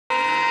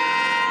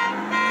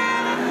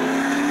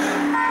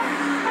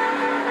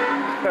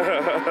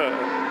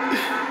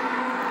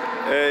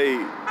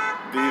Hey,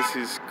 this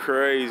is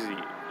crazy.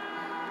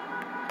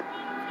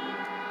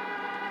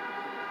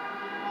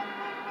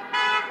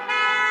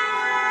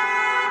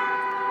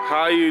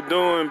 How you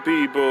doing,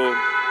 people?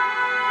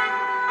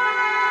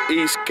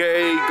 East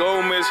K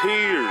Gomez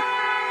here.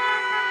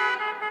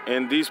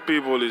 And these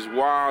people is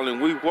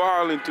wilding. We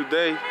wilding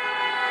today.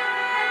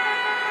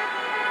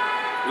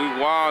 We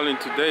wilding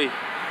today.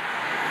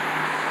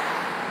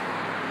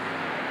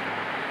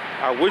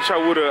 I wish I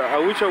would have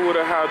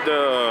had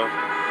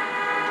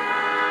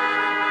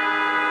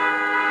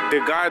the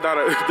guy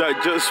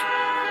that just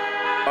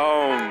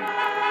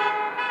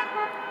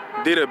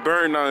did a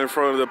burnout in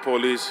front of the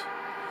police.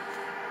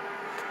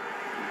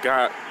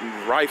 Got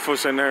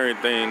rifles and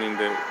everything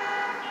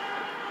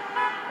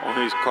on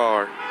his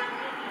car.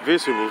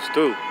 Visibles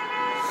too.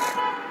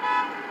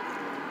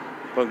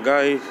 But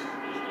guys,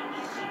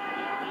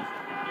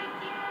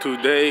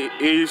 today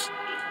is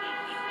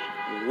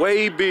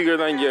way bigger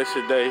than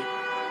yesterday.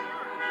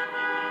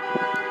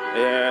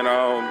 And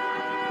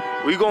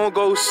we gonna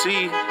go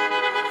see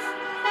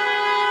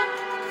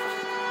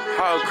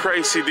how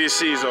crazy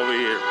this is over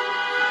here.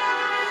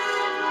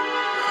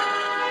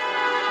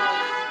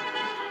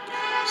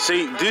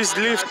 See, this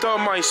lifts up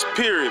my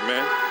spirit,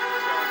 man.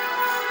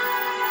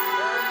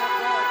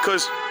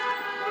 Cause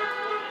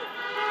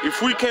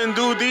if we can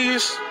do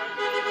this,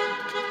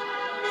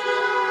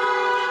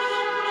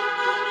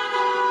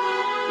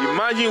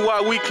 imagine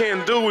what we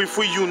can do if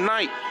we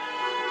unite.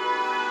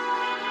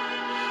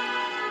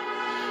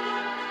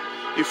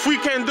 If we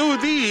can do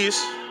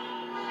this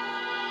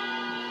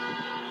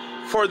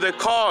for the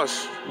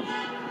cause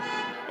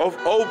of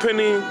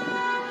opening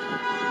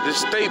the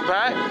state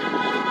back,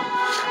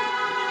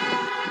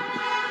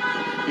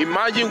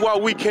 imagine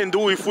what we can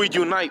do if we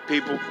unite,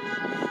 people.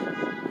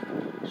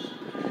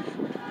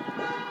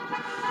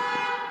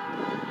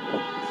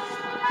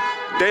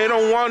 They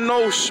don't want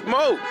no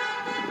smoke,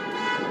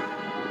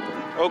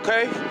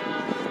 okay?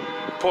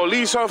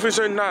 Police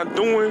officers not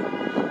doing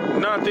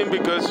nothing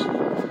because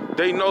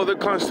they know the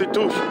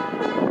Constitution.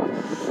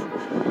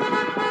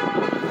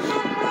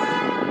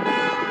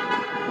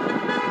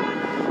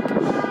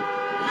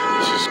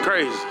 This is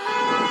crazy.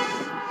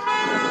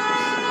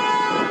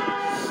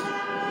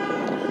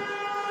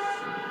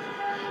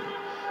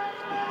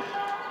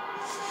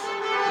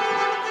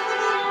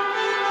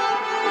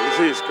 This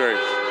is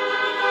crazy.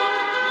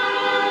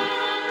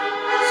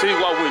 See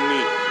what we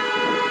need.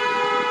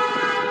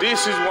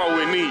 This is what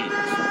we need.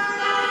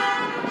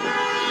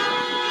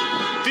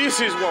 This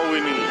is what we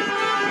need.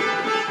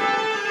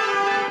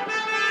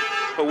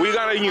 But we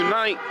gotta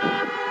unite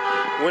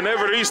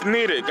whenever it's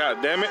needed,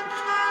 God damn it.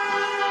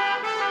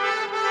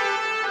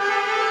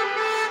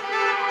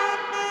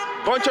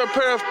 Bunch of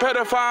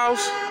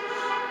pedophiles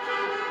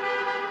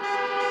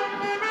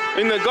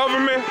in the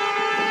government.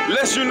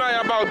 Let's unite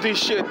about this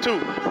shit too.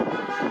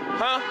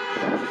 Huh?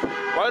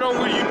 Why don't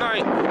we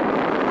unite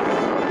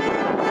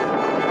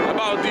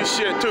about this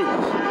shit too?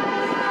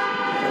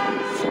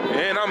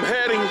 And I'm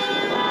heading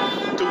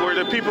to where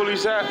the people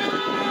is at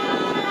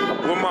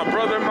with my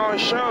brother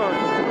Sean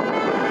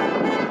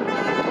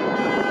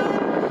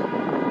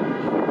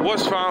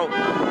was found.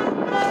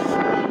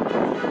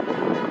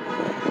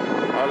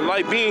 I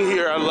like being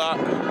here a lot.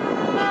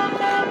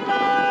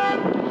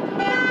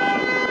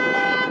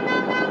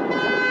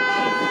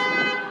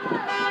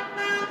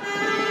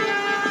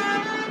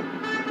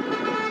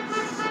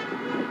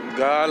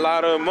 Got a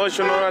lot of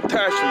emotional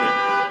attachment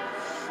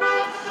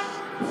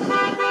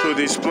to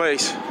this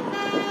place.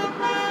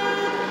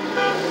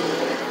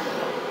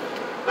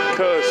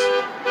 Because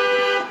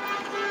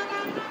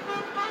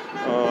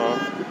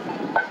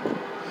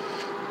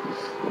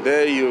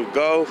there you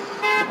go.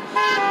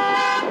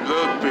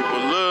 Look, people,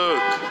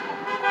 look.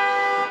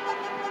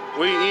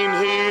 We in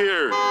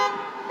here.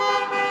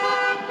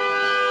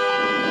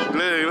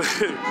 Look,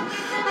 look.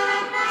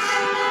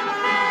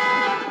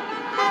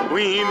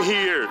 We in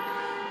here.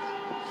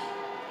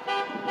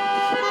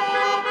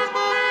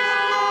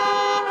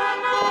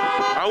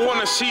 I want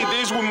to see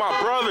this with my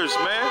brothers,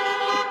 man.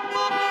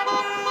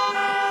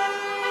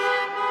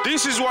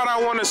 This is what I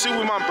want to see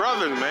with my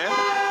brothers, man.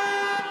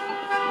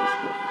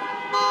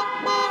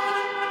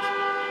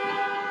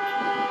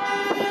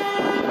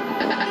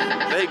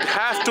 They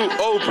have to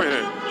open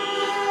it.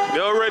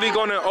 They're already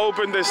going to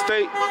open the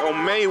state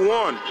on May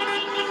 1.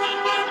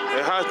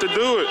 They have to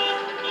do it.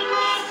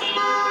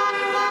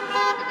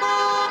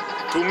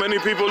 Too many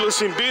people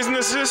losing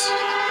businesses.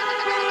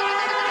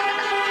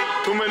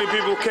 Too many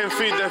people can't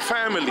feed their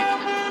family.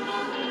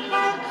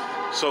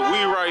 So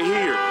we right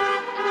here.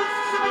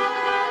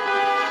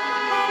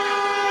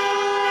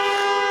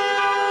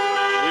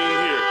 We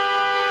here.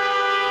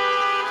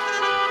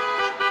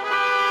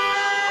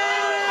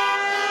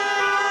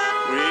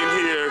 We in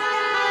here.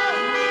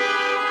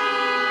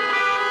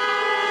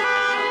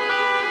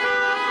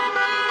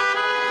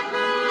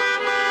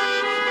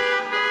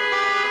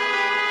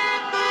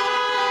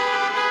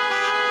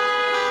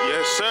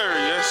 Yes, sir.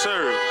 Yes,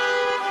 sir.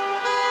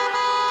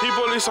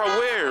 People is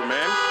aware,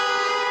 man.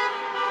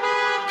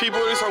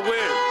 people is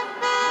aware.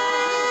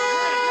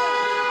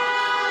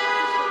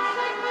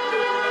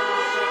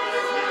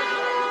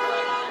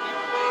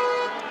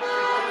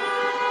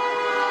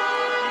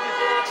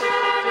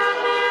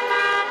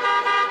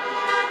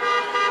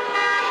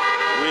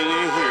 We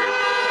in here.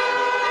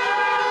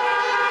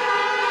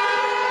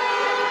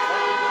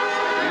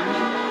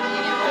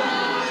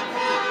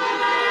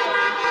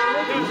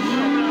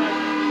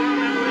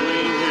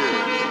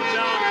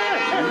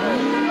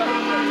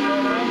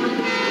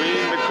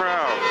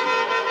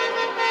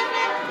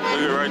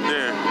 Right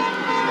there.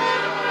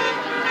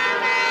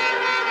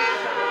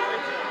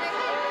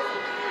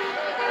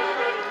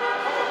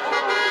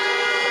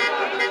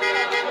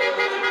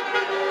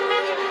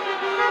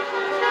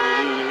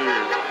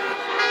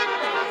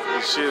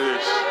 This shit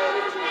is.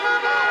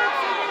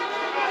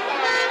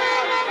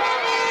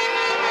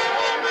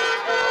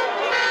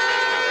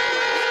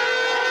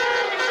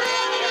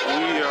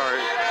 We are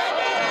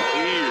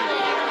here.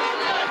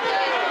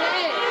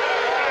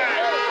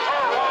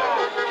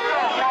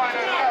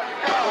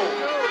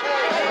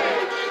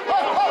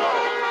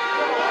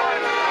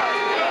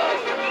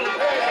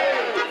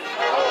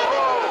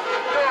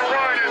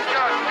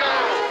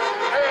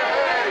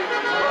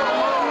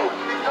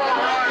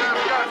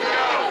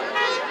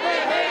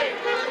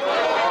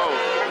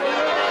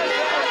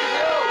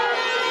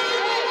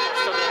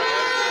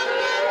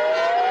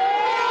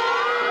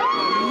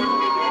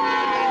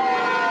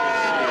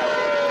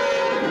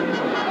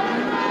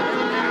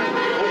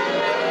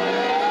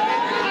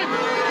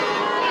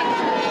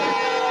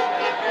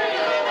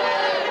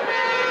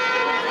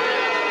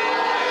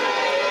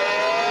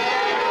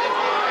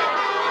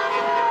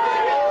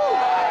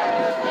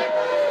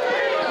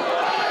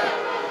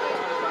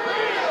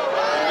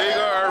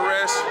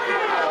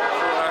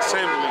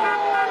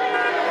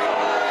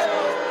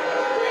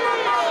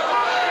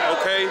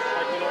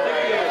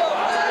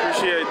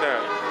 Appreciate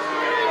that.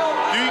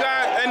 Do you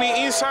got any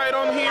insight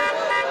on here?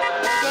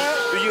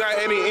 Do you got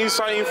any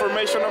inside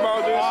information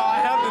about this? I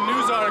have the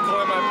news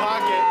article in my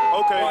pocket.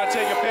 Okay. Want to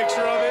take a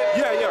picture of it?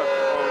 Yeah, yeah.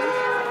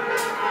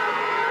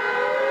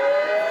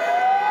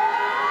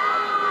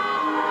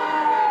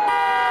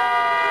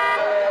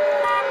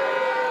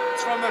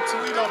 It's from the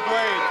Toledo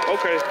Blade.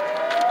 Okay.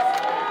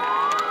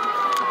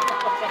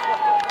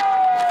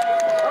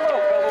 Hello,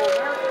 fellow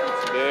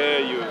Americans. There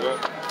you go.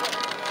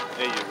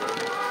 There you go.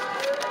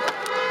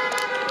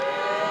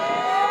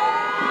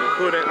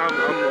 I'm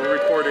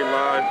recording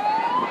live.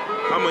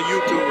 I'm a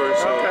YouTuber,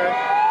 so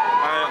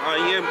I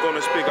am going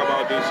to speak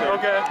about this. So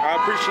okay. I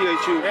appreciate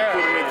you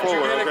putting it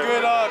forward. Did you get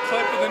a good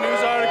clip of the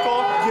news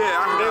article?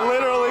 Yeah. They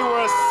literally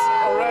were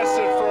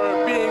arrested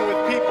for being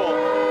with people.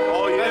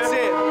 Oh yeah. That's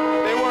it.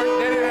 They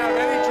didn't have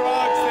any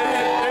drugs. They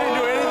didn't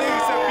do anything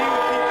except be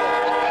with people.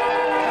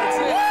 That's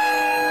it.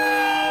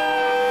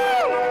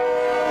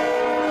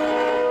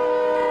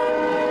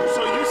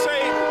 So you say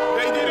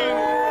they didn't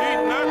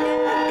eat nothing?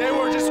 They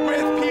were just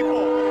with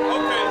people.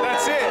 Okay.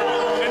 That's it.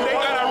 And they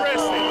got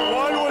arrested.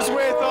 One was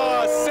with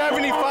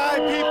 75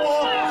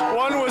 people.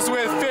 One was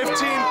with 15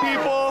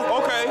 people.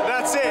 Okay.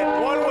 That's it.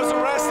 One was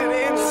arrested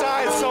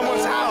inside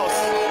someone's house.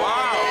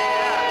 Wow.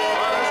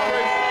 Wow, that's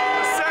crazy.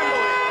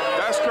 Assembly.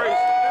 That's crazy.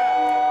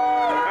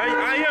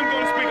 I am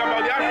going to speak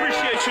about it. I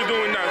appreciate you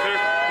doing that, sir.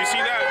 You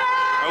see that?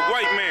 A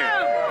white man.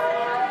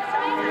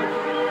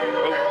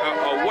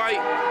 A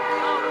white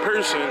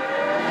person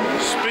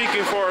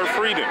speaking for our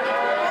freedom.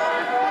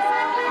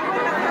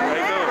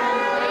 Right there.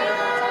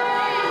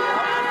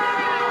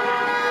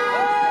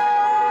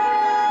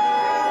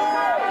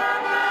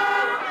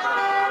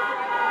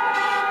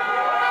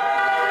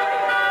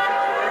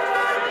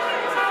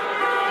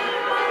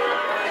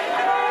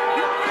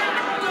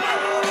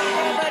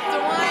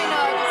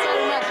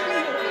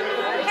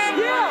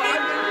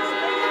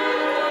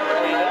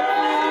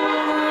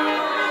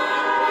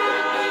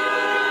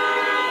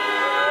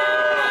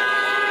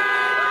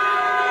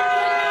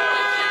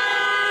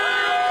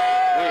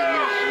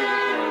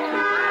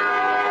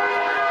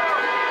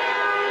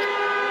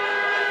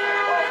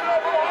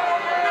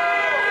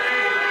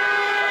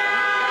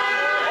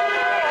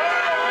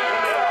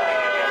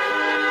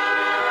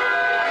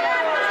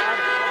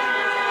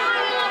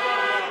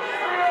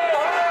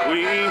 We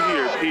in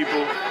here,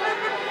 people.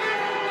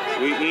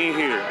 We in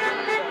here.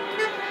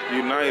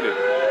 United.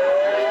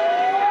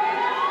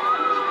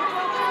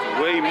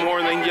 Way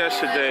more than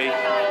yesterday.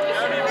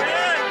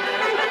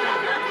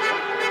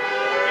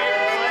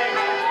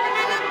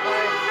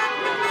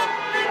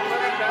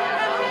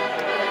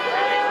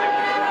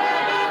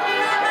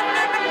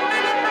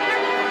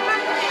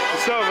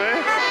 What's up,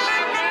 man?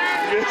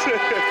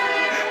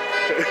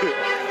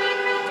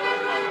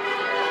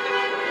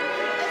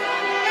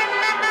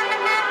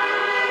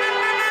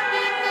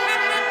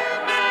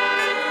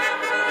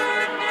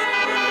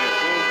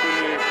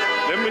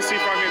 Let me see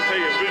if I can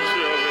take a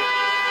picture of it.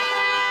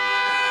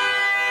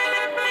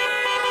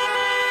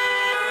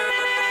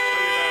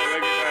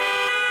 Look at that.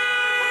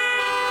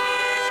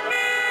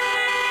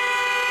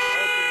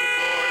 Open the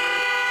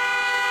borders.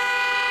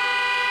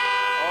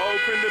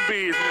 Open the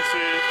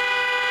businesses.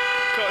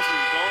 Because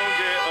it's gonna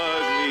get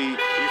ugly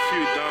if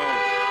you don't.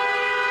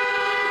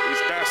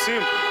 It's that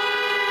simple.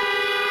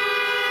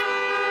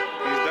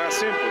 It's that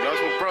simple.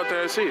 That's what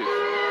protest is.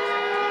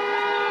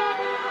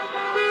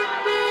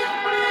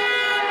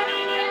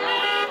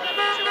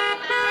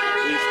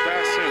 It's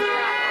that simple.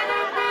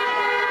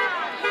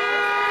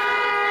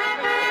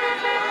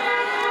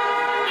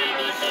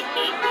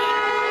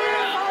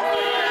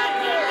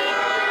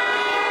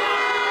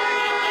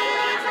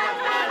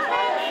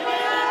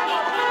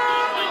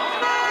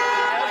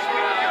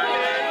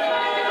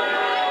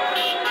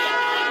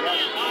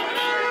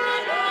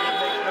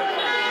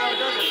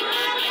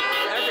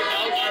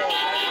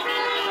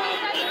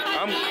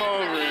 I'm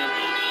covering.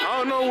 I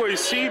don't know where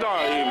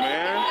C-Dot is,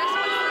 man.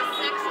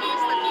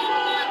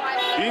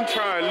 You can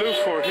try and look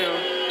for him.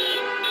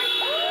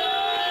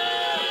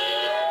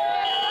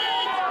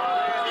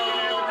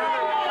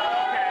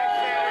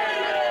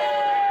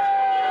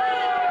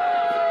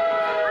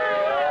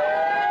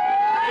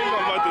 I think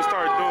I'm about to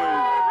start doing.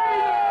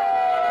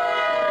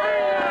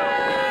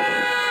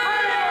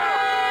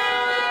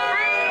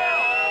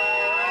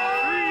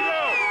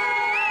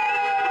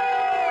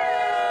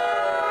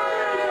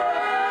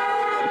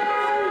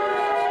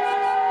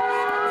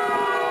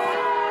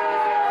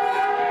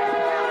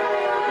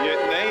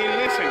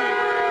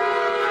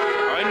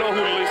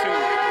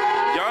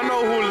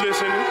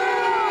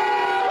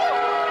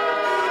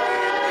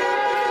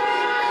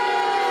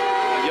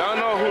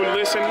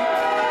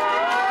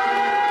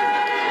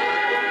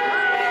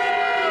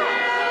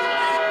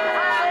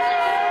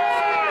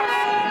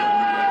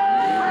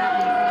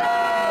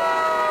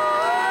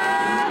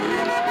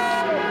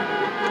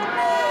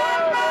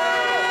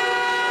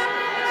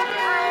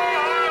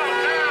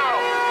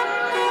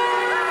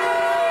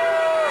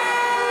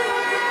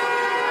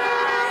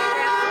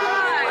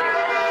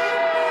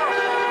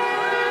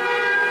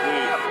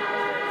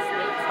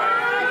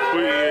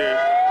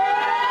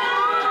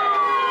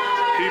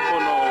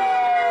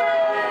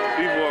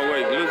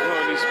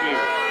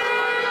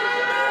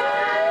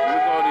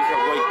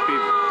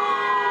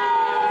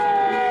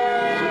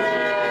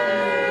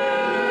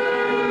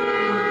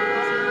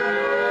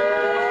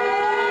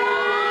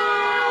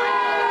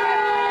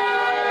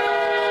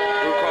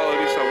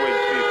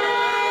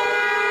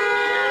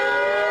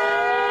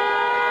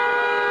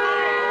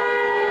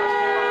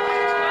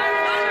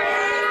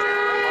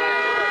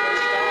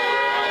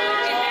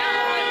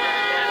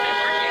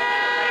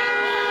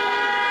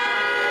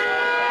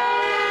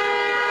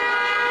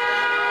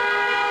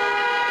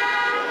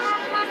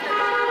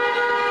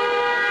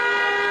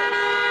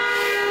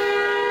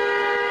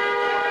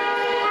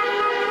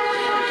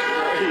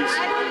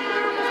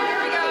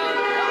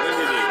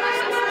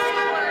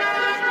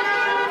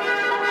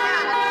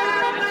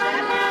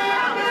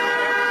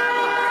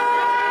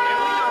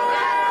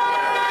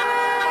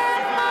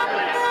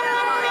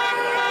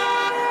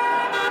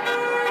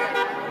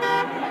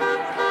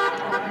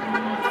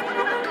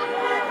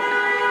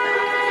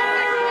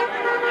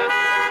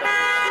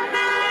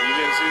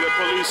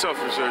 Police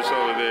officers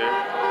over there.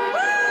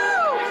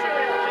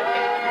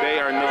 They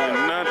are doing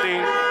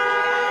nothing.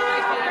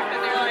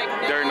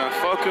 They're not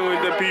fucking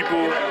with the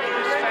people.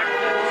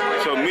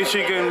 So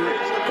Michigan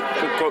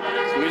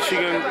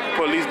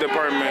Police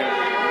Department,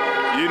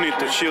 you need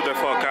to chill the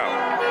fuck out.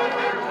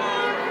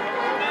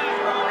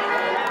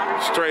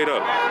 Straight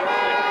up.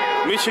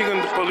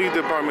 Michigan Police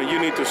Department, you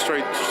need to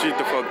straight shit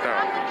the fuck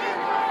down.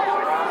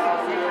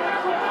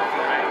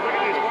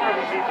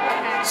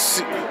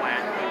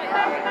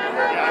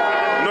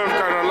 North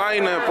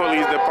Carolina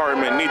Police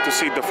Department need to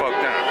sit the fuck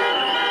down.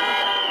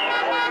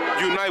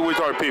 Unite with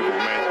our people,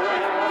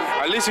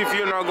 man. At least if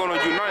you're not gonna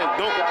unite,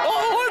 don't.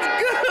 Oh, what's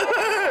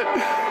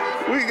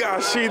good? We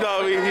got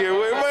C-Dot in here.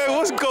 Wait, man,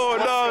 what's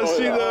going on,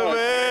 C-Dot,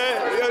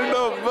 man? You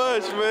know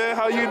much, man.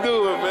 How you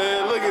doing,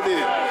 man? Look at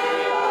this.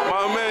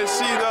 My man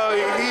C-Dot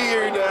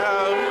here in the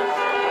house.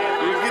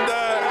 You get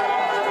that?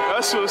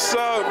 That's what's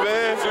up,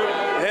 man.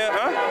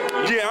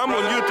 Yeah, I'm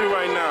on YouTube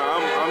right now.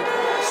 I'm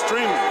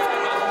streaming.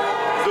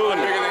 Doing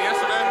it. Bigger than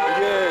yesterday?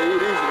 Yeah,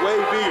 it is way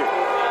bigger.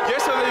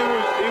 Yesterday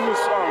it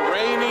was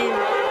raining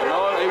and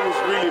all. It was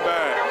really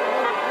bad,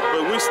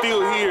 but we're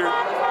still here.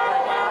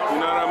 You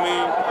know what I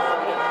mean?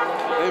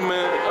 Hey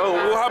man, oh,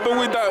 what happened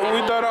with that?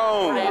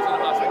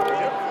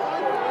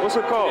 What's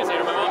it called?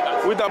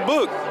 With that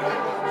book?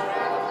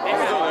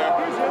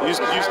 You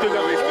still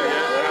got it?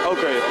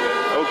 Okay.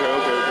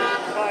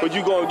 But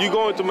you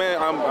going to,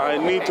 man? I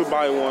need to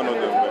buy one of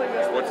them,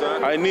 man. What's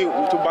that? I need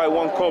to buy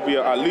one copy,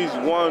 at least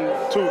 1,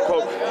 2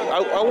 copies.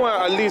 I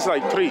want at least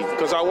like 3,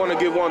 because I want to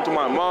give one to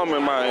my mom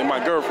and my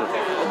girlfriend.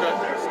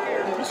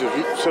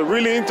 Okay. It's a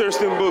really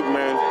interesting book,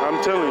 man.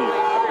 I'm telling you.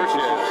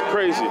 It's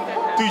crazy.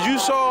 Dude, you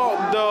saw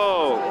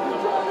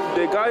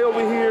the guy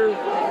over here?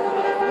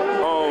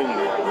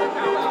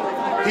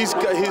 He's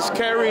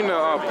carrying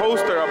a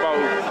poster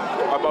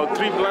about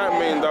 3 black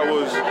men that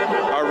was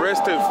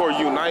arrested for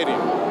uniting.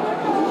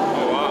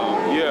 Oh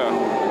wow. Yeah.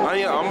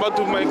 I'm about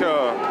to make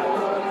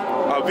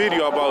a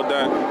video about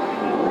that.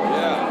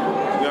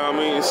 Yeah. You know what I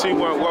mean? See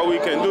what we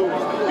can do.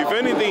 If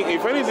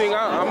anything,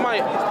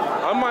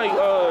 I I might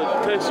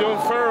text Young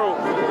Pharaoh,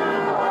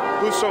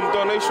 put some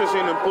donations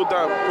in and put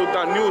that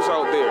news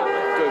out there.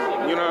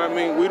 Cause you know what I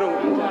mean. We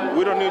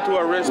don't need to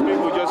arrest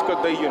people just cause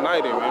they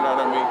united. You know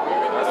what I mean?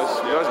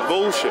 That's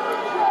bullshit.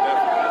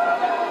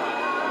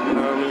 You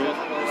know what I mean?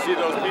 You see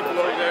those people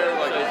over there,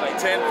 like there's like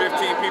 10,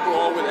 15 people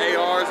all with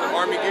ARs and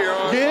army gear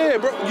on? Yeah,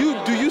 bro.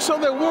 You saw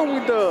that one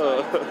with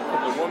the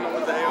woman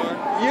with the AR?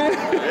 Yeah.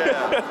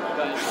 Yeah.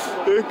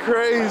 They're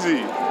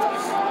crazy.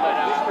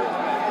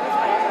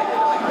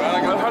 Well,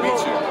 I got to meet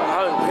you.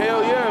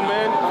 Hell yeah,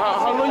 man.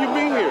 How long you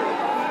been here?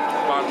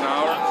 About an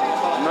hour.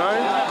 9?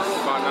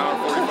 About an hour,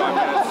 45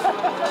 minutes.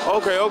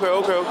 Okay.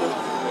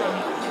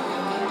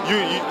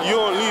 You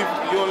don't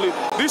leave.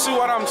 This is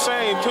what I'm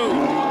saying too.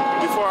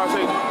 Before I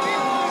say,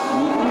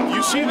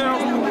 you see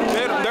them?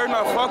 They're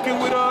not fucking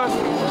with us.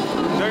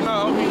 They're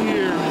not over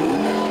here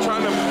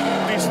trying to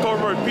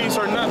disturb our peace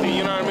or nothing.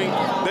 You know what I mean?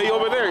 They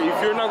over there.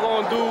 If you're not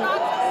gonna do,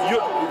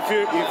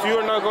 if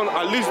you're not gonna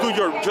at least do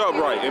your job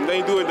right, and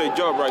they doing their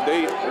job right,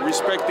 they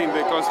respecting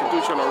the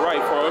constitutional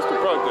right for us to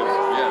protest.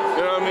 Yeah.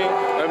 You know what I mean?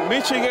 And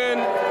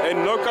Michigan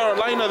and North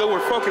Carolina, they were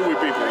fucking with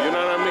people. You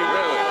know what I mean?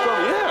 Really? So,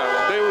 yeah.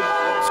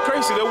 It's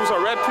crazy. They was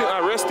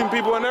arresting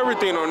people and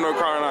everything on North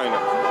Carolina.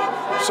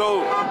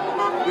 So,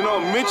 you know,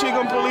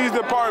 Michigan Police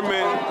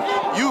Department,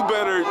 you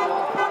better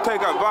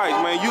take advice,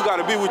 man. You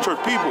gotta be with your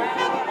people.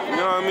 You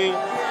know what I mean?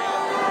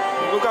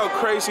 Look how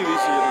crazy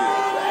this shit is.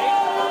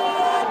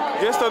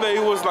 Yesterday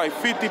it was like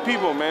 50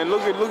 people, man.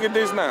 Look at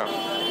this now.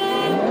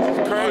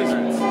 It's crazy.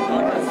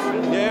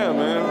 Yeah,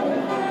 man.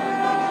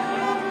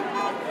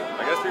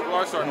 I guess people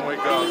are starting to wake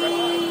up.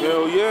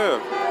 Hell yeah.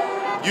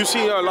 You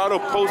see a lot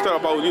of posters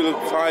about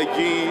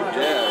 5G.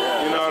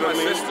 Yeah. You know what I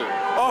mean? My sister.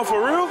 Oh,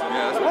 for real?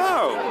 Yeah, that's my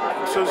wow.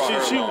 So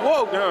she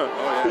woke, huh?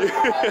 Oh,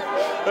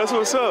 yeah. That's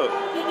what's up.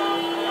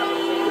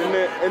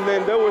 And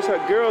then there was a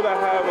girl that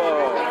have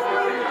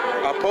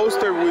a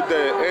poster with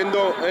the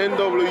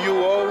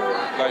NWO,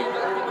 like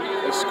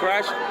a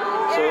scratch.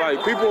 So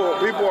like people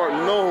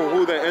know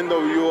who the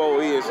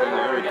NWO is and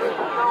everything. You know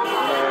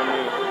what I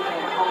mean?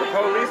 The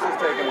police is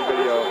taking a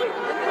video.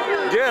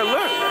 Yeah,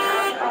 look.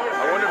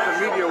 I wonder if the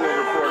media will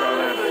report on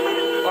that.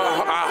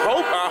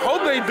 I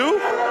hope they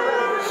do.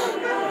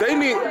 They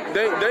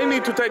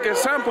need to take a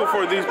sample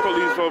for these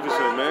police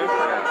officers, man.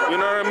 You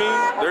know what I mean?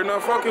 They're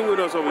not fucking with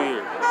us over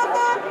here.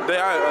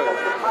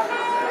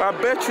 I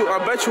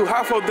bet you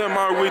half of them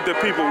are with the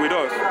people with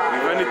us.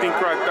 If anything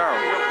cracked down.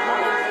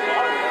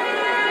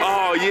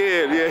 Oh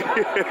yeah. Yeah,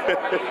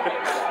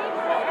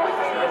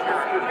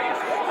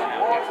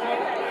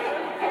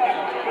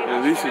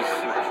 this is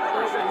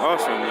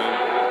awesome, man.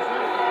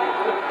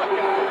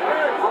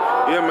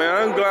 Yeah, man.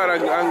 I'm glad I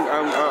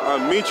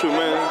meet you,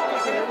 man.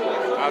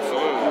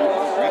 Absolutely.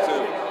 Me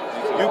too.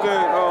 You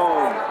can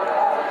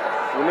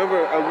whenever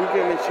we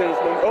can exchange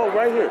numbers. Oh,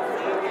 right here.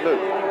 Look.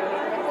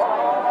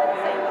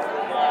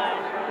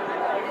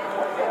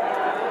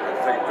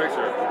 Take a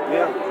picture.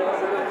 Yeah.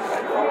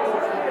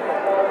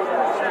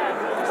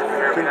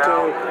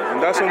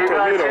 And that's on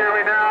Toledo. Hear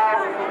me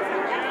now?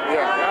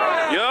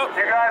 Yeah. Yup.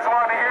 You guys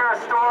want to hear a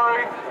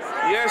story?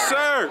 Yes,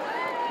 sir.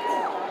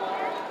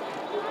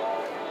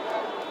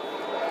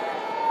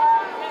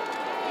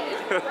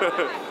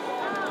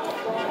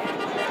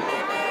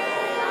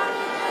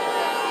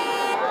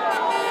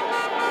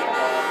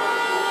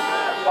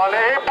 On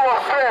April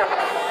 5th,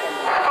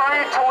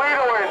 3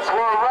 Toledoans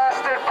were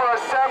arrested for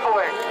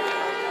assembling.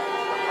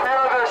 Here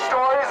are their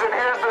stories, and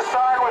here's the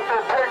sign with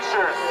their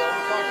pictures.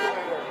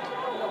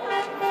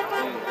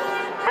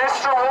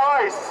 Mr.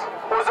 Weiss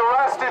was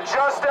arrested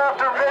just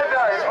after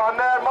midnight on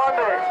that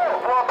Monday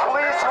while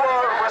police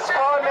were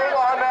responding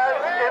on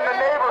that in the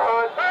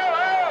neighborhood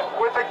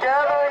with a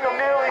gathering of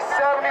nearly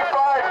 75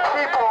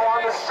 people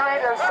on the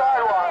street and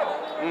sidewalk.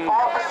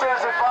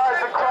 Officers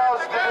advised the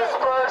crowds to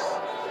disperse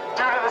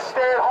due to the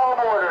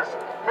stay-at-home orders.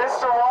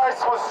 Mr. Weiss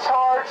was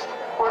charged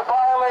with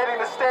violating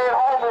the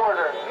stay-at-home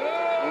order.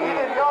 He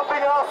did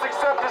nothing else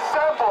except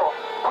assemble.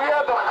 We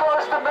had the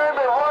First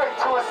Amendment right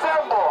to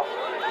assemble.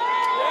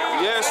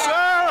 Yes,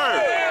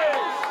 sir.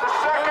 The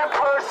second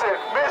person,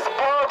 Miss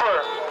Barber,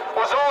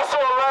 was also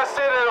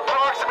arrested at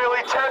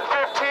approximately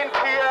 10:15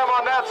 p.m.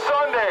 on that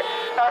Sunday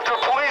after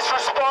police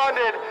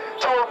responded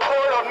to a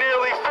report of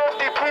nearly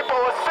 50 people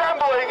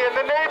assembling in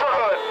the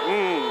neighborhood.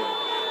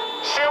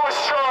 She was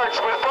charged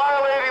with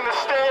violating the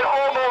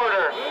stay-at-home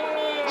order.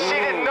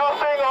 She did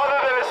nothing other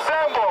than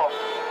assemble.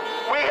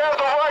 We have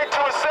the right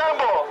to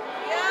assemble.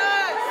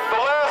 Yes. The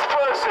last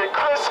person,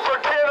 Christopher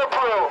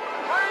Kennebrew,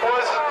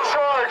 was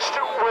charged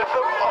with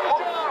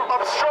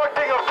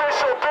obstructing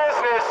official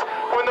business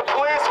when the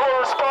police were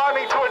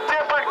responding to a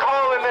different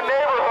call in the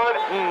neighborhood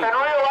and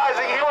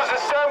realizing he was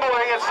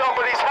assembling at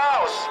somebody's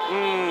house.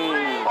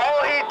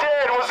 All he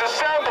did was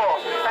assemble,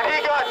 and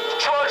he got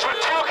charged with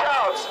 2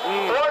 counts,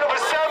 one of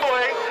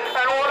assembling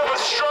and one of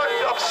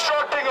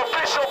obstructing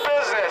official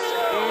business.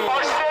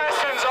 Our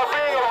citizens are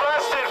being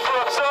arrested for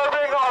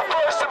observing our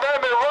First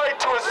Amendment right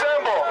to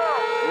assemble.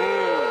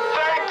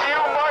 Thank you,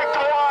 Mike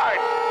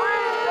DeWine.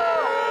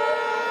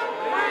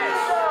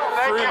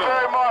 Thank you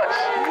very much.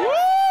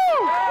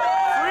 Woo!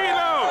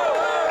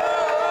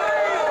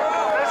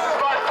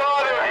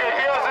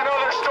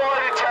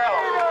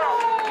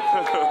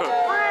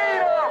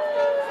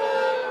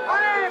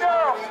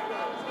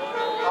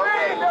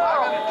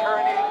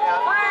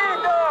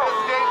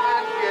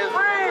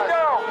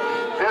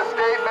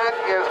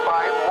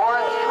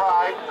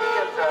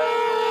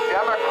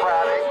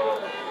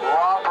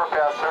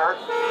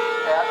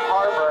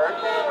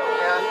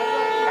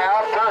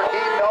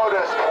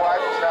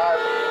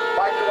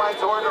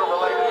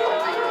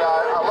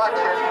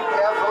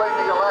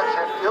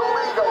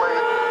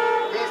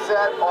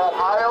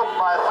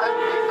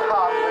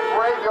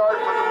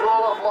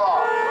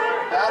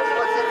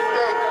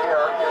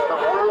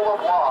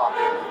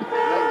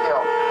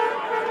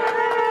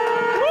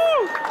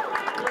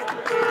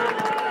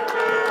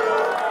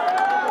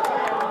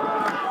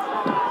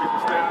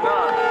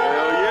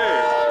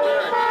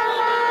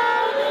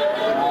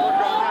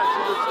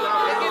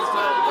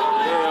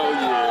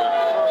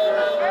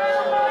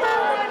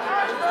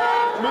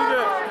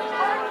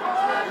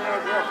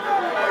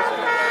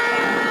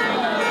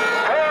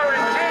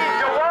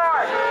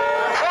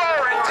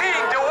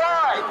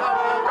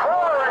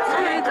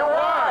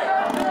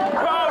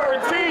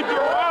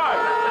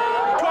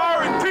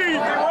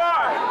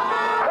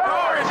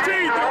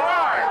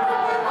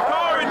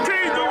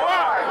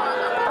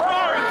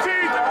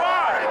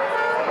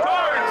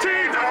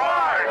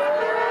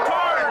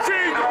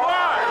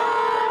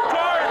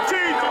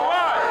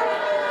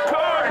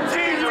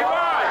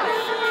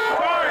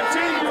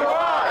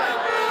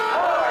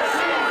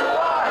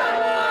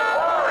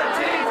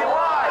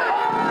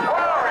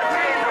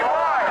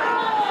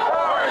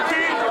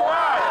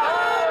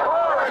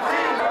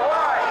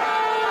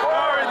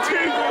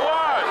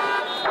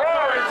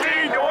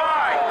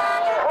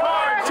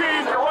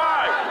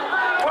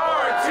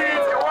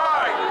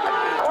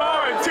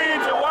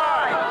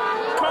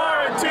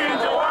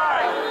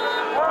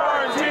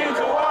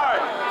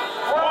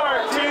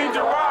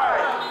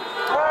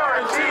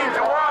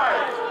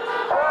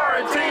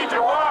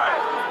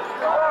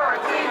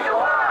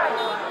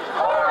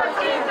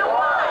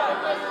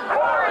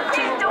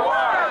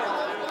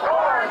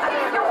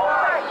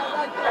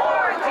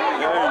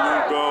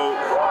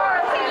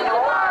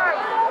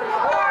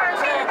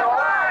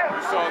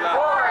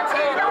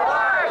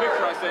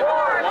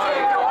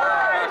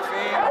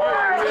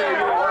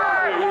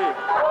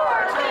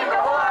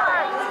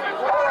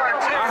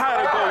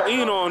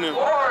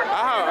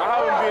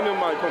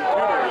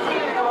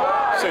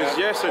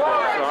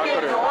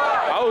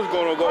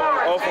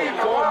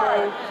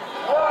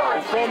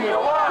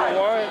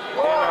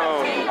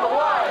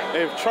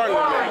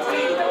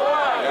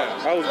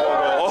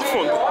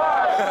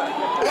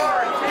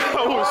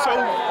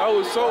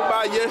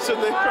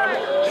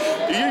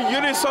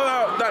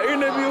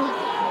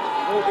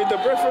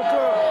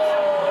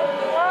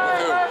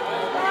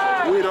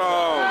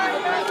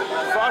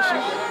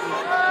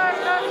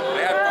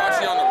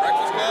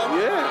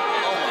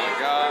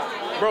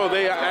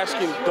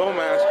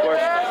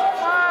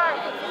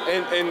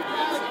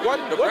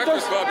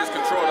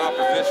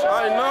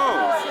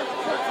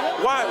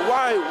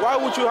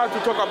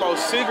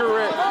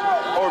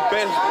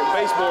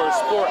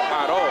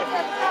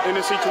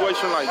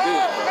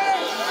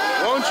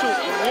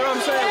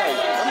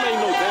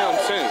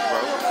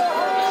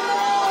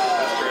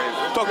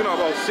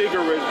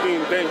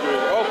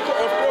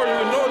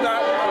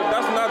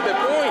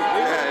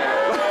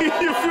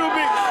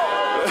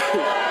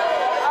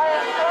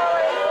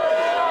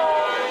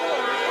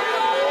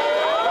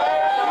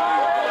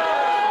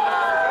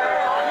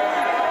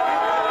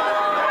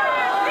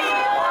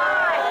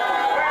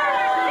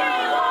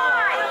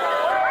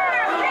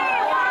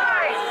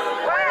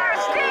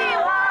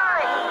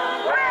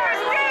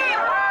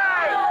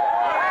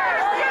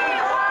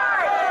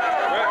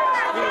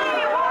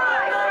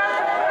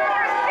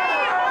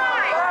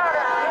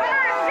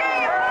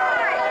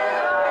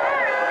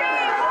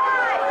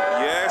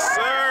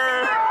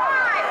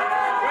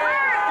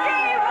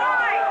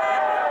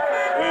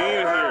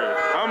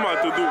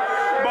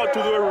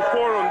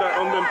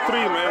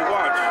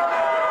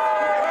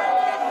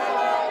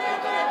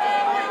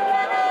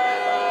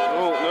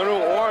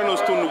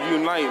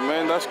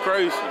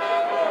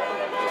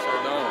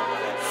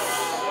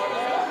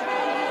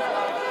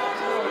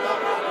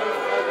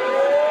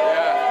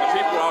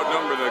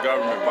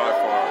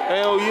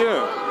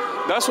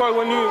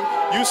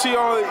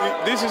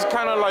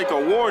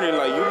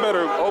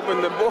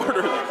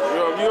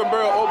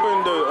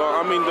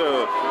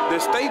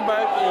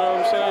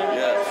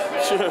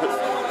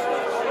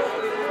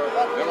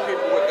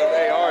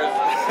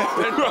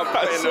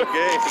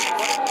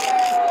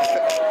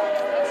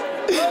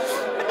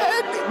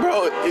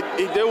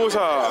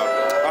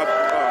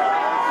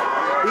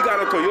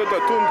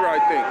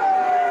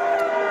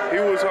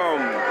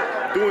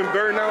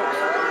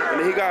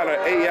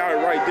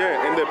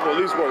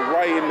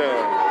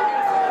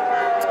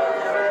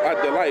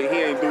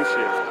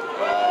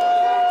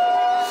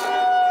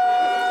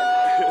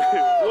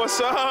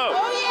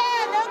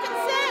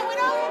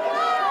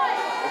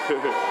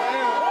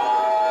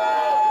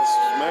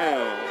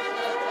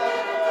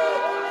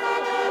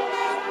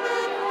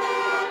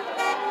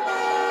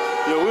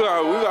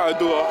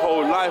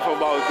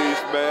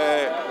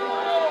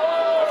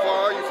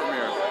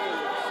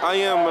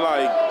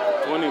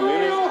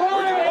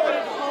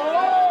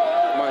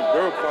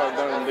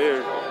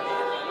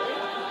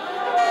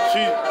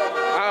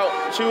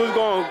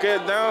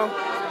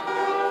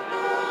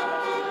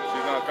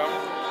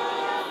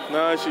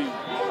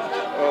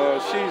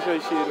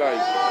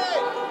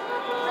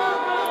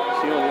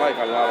 don't like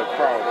a lot of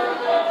crowds.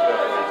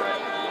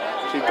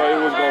 She thought it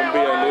was gonna be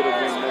a little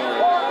bit more,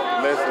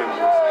 less than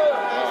this.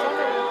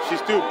 She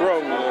still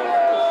brought me though.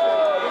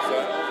 What's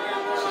that?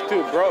 She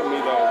still brought me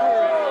though.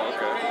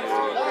 Okay.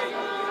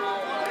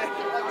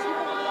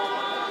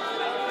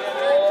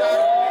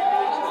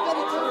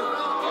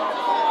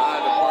 I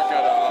had to park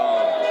at a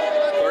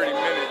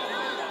 30-minute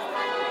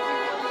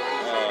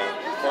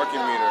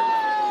parking meter,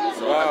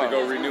 so I had to go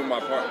renew my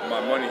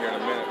money here in a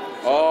minute.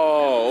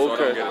 Oh, okay.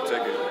 So I don't get a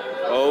ticket.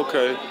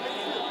 Okay.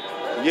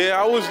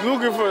 Yeah, I was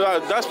looking for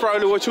that. That's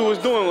probably what you was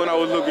doing when I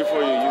was looking for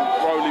you. You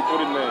probably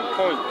put in the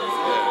point.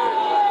 Yeah.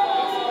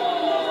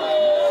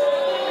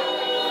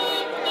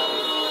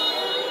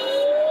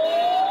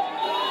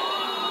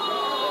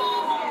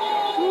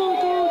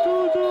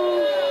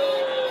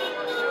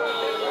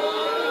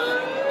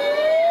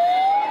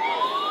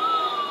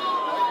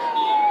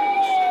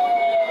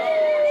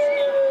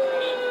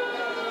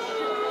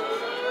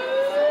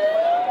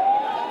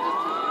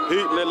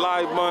 Hit the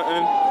like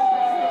button,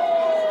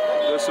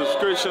 the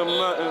subscription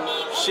button,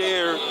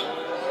 share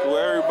to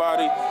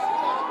everybody.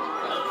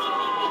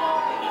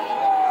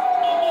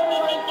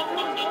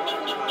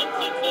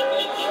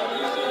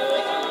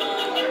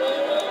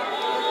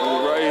 And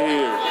right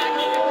here.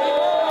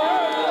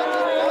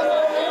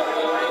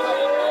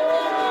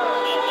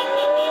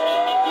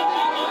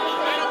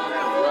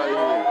 Right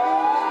here.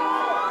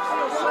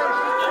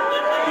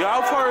 Yeah,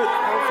 how far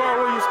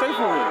will you stay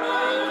from here?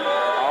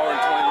 Hour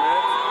and 20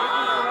 minutes.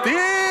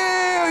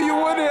 Damn, you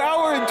went an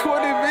hour and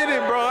 20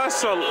 minutes, bro.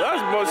 That's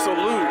much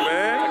salute,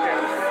 man. I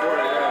can't support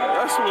it, yeah.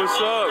 That's what's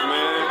up,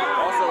 man.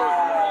 Also,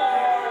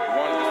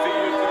 wanted to see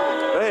you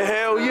too. Hey,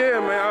 hell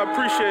yeah, man. I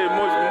appreciate it.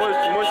 Much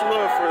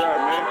love for that,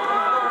 man.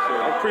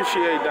 I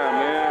appreciate that,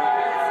 man.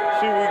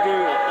 See,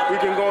 we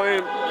can go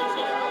in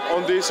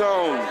on this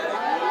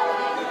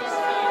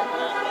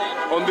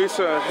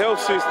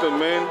health system,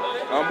 man.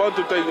 I'm about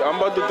to take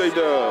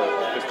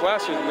the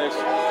classes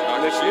next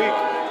week.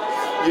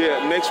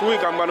 Yeah, next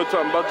week I'm about to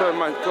have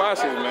my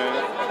classes, man.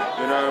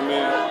 You know what I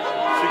mean?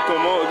 She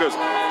come on because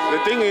the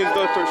thing is,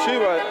 Dr.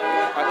 Shiva,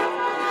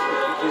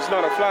 he's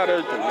not a flat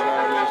earther. You know what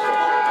I mean? So,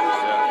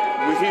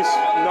 with his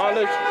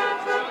knowledge,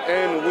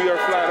 and we are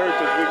flat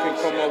earthers, we can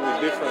come up with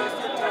different,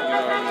 you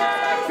know what I mean,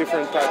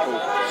 different type of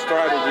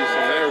strategies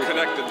and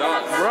everything. Connect the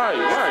dots. Right.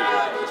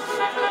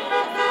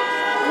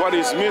 What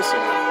is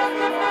missing?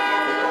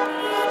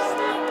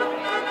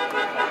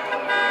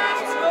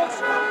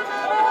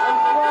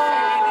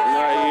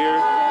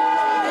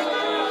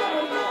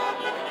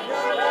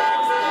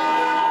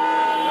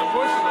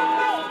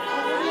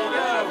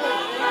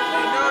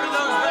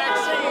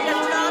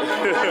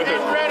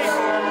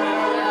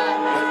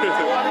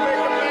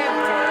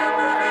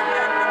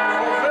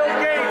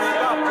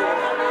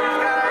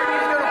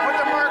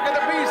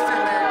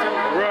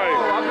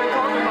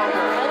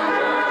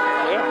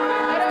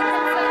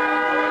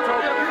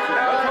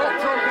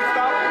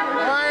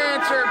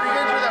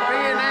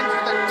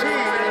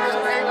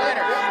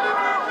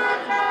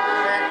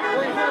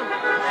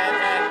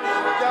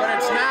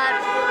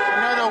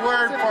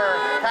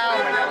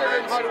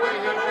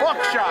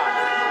 Buckshot.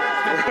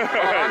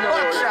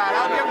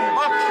 I'll give him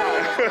buckshot.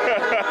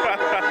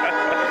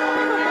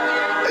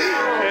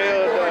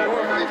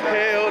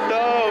 Hell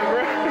no,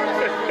 bro.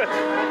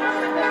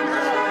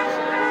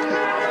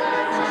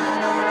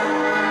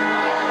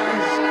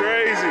 It's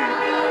crazy.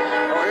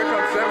 Oh, here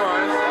comes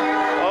semis.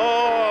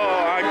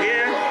 Oh,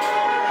 again.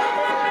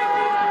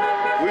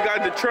 We got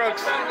the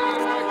trucks.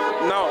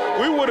 Now,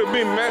 we would have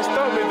been messed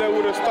up if they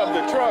would have stopped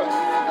the trucks.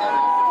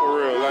 For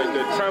real, like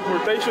the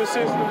transportation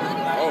system.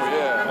 Oh,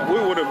 yeah. We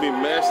would have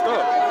been messed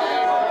up.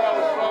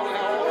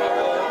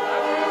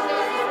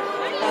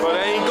 But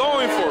they ain't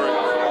going for it.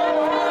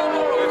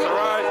 It's all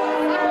right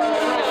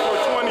for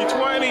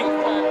 2020.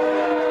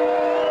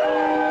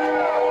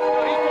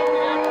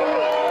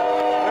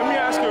 Let me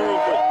ask you real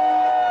quick.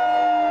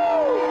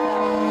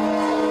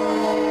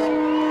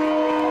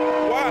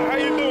 How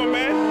you doing,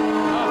 man?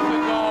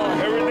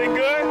 Everything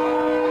good?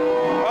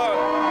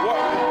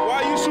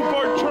 Why you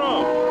support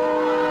Trump?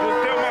 Just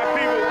tell my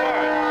people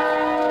why.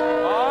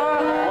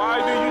 Why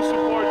do you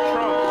support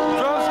Trump?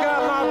 Trump's got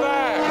my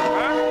back.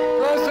 Huh?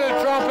 President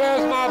Trump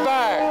has my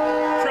back.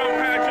 Trump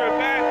had your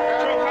back.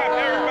 Trump have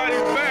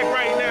everybody's back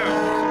right now.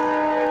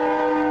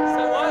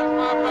 So what?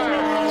 My back.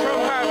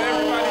 Trump have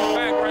everybody's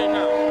back right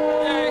now.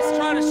 Yeah, he's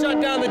trying to shut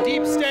down the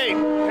deep state.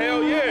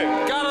 Hell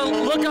yeah. Gotta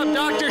look up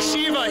Dr.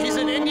 Shiva. He's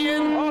an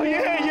Indian. Oh yeah.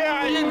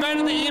 He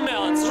invented the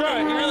email. It's true.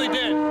 Right. He really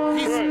did.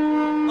 He's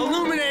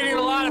illuminating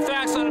a lot of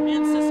facts on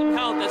immune system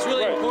health that's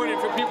really important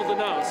for people to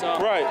know. So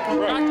Right.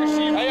 Dr.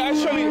 Shiva. I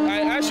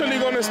actually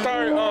gonna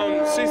start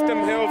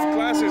system health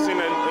classes in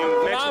next week.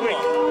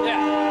 Phenomenal. Yeah.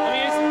 I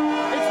mean,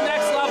 it's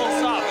next level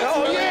stuff. It's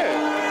Oh really- yeah.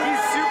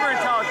 He's super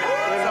intelligent.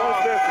 Yeah,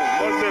 most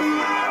definitely.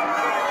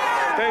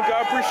 Thank you.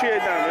 I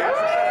appreciate that, man.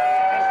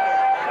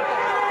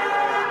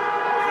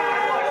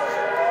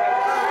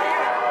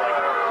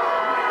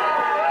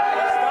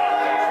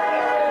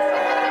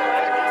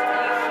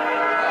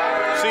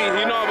 See,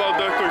 he know about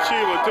Dr.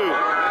 Shiva too.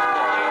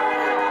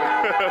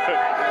 See,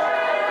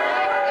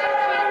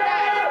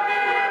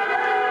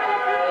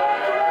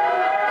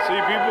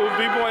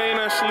 people ain't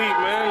asleep,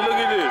 man. Look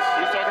at this.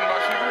 Who's talking about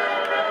Shiva?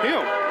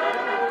 Him.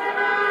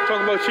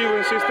 Talking about Shiva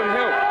and System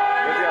Health.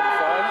 Does he have a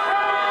sign?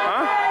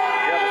 Huh?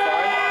 Does he have a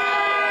sign?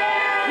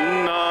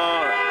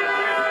 Nah.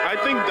 I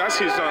think that's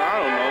his son. I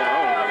don't know,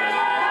 man.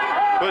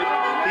 But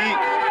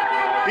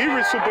he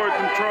would support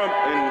Trump,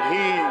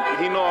 and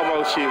he know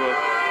about Shiva. Okay.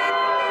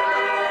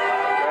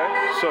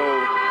 So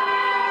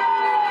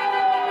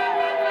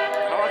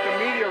How about the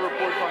media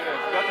reports on this?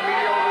 Got the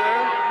media over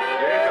there?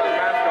 Yeah, he's got a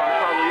mask on. It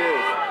probably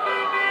is.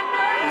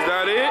 is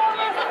that it?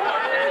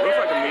 Looks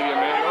like the media,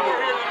 man.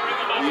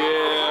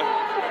 Yeah.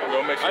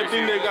 Go make sure I you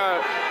think see they it. got.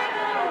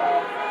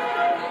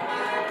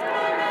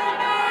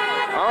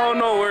 I don't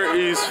know where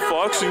is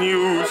Fox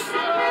News.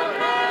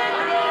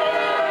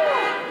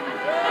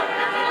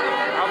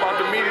 How about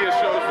the media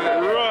shows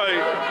this?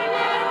 Right.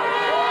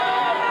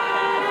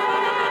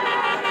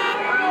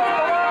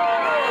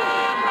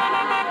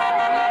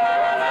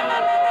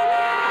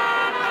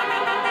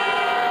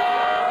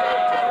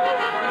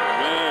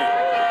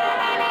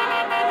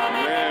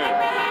 Man.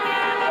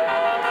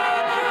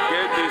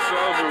 Get this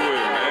over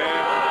with, man.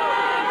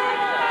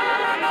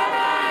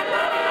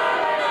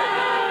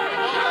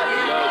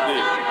 Loved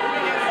it.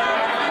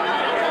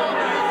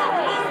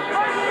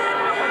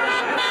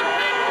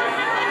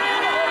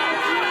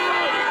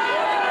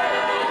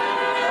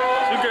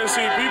 You can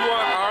see people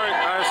aren't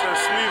as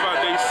asleep as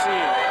they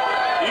seem.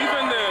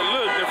 Even the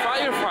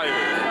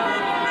firefighters.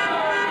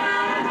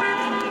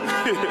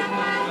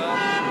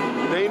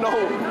 They know.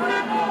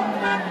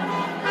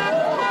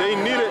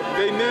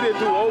 They needed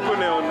to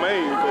open it on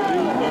May because it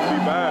was gonna be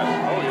bad.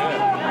 Oh, yeah.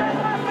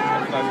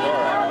 That's a nice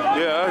bar.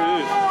 Yeah, it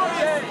is.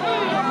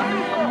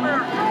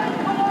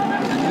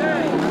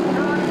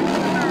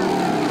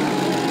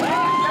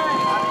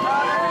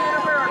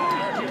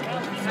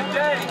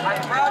 Today,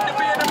 I'm proud to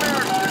be an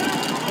American.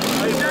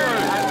 How you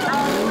doing? I'm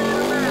proud to be an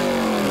American.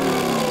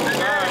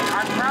 Today,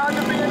 I'm proud to be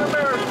an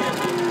American.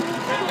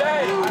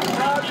 Today, I'm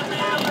proud to be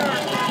an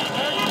American.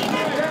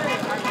 Today,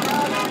 I'm proud to be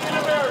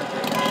an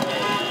American. Today, I'm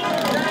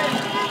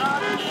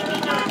proud to be an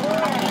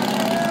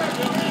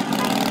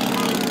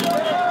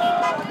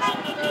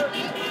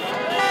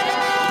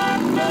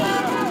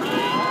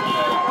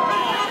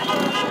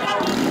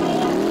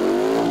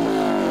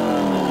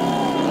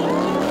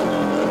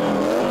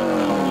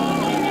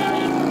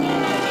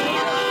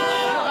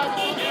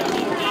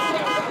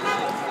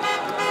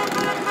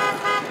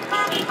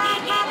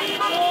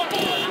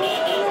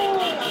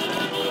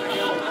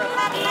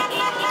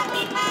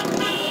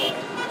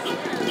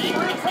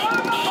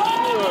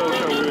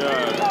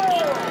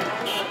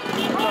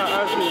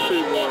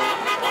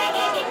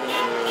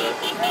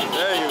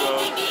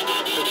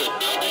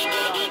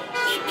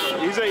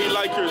He said he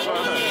liked your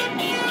son.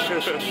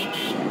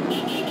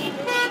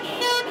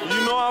 You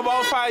know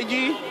about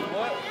 5G?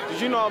 What?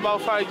 Did you know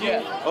about 5G?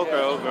 Yeah.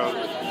 Okay.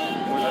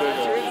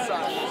 Rise your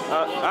inside.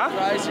 Huh?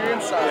 Rise your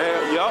inside.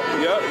 Yeah,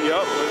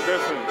 yup. Most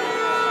definitely.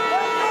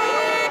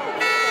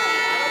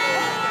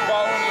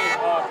 Follow me.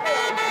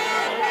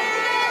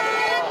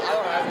 I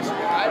don't have this. I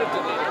had to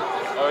delete it.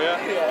 Oh yeah?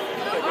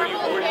 Yeah. Where do you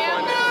find the information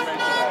at?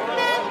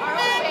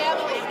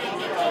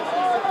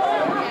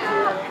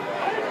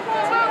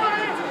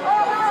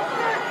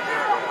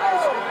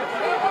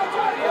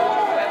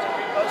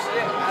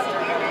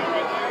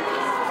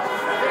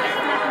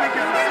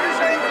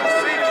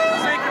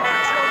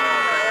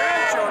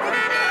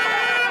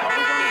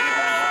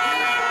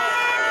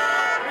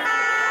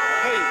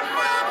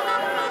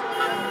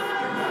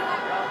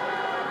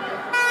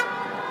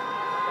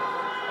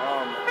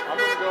 I'm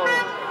gonna go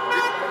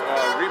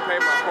repay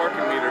my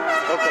parking meter.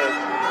 Okay.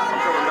 I'm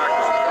coming back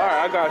though. Alright,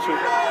 I got you.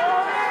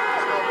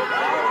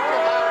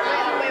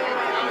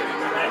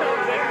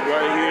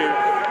 Right here.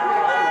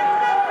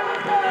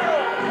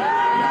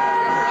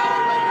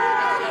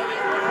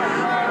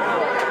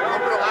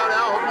 I'm gonna allow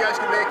now. Hope you guys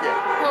can make it.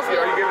 See,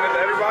 are you giving it to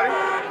everybody?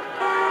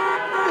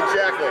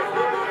 Exactly.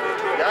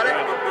 Got it?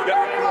 Yeah.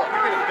 Come on.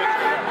 Give me the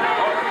picture.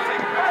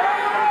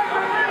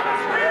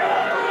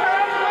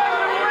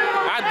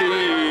 I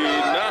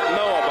did not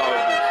know about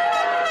this.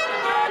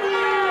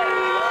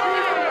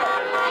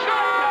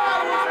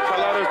 A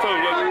lot of stuff.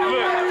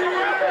 Look.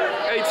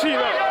 Hey,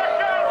 Chino.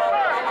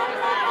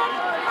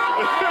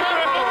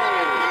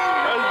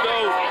 That's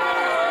dope.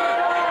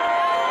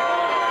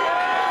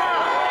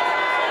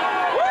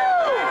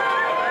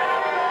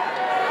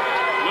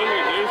 Look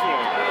at this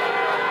one.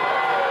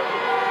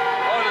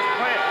 Oh, this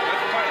plant.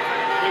 That's a plant.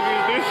 Look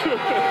at this one.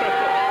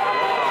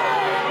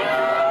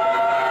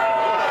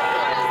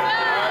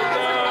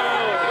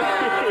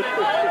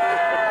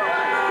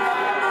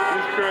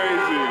 It's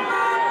crazy.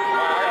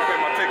 I gotta pay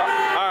my ticket.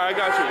 Alright, I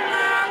got you.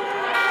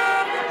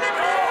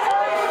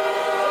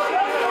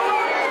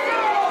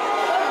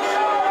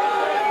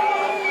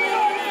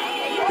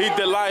 Hit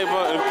the like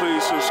button,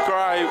 please.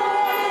 Subscribe.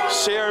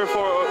 Share it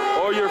for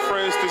all your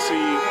friends to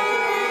see.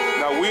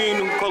 Now, we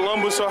in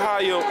Columbus,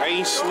 Ohio,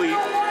 ain't sleep.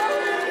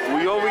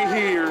 We over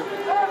here,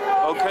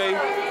 okay?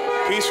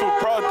 peaceful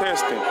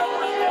protesting,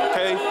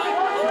 okay?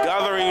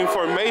 Gathering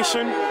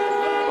information,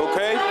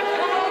 okay?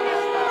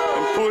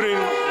 And putting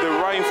the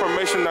right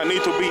information that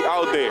need to be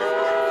out there.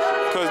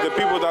 Because the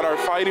people that are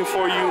fighting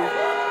for you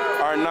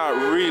are not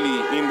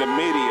really in the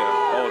media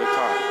all the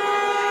time.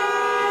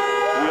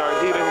 We are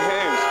hidden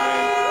hands,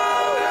 man.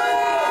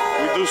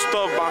 We do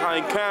stuff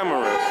behind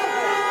cameras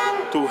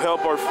to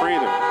help our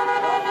freedom,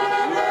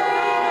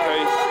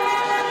 okay?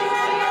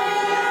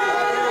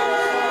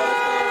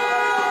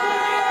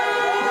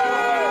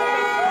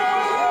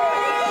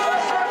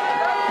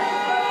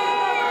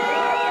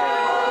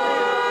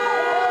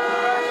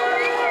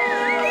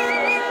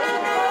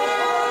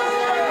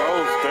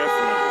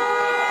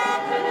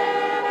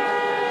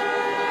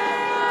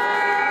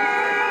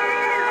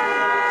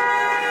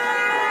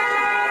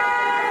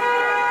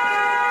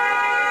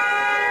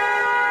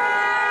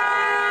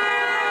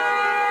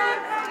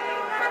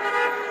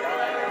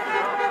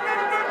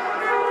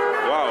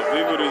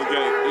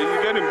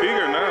 It's getting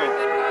bigger now.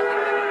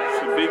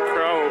 It's a big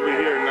crowd over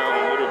here now,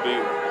 a little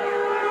bit.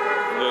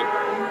 Look,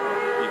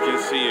 you can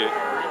see it.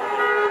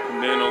 And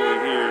then over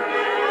here,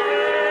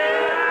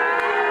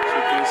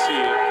 you can see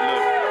it.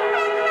 Look.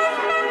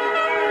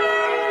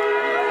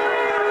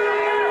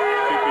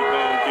 Keep it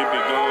going, keep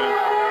it going.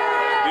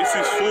 This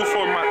is food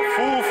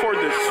for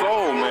the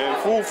soul, man.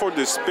 Food for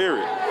the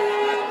spirit.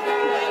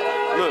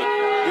 Look,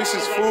 this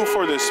is food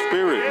for the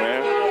spirit,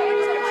 man.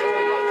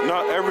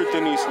 Not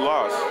everything is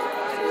lost.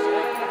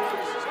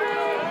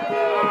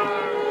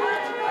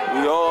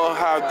 We all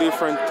have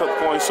different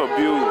points of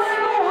view.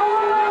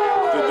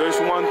 But there's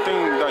one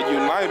thing that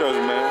unites us,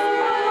 man.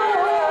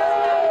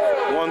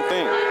 One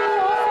thing.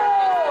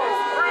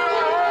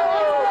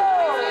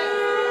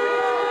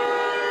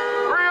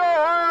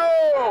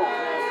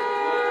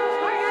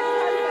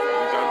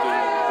 We got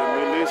the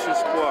militia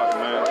squad,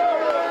 man.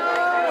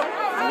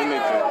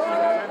 Militants,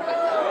 man.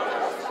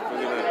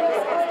 Look at that.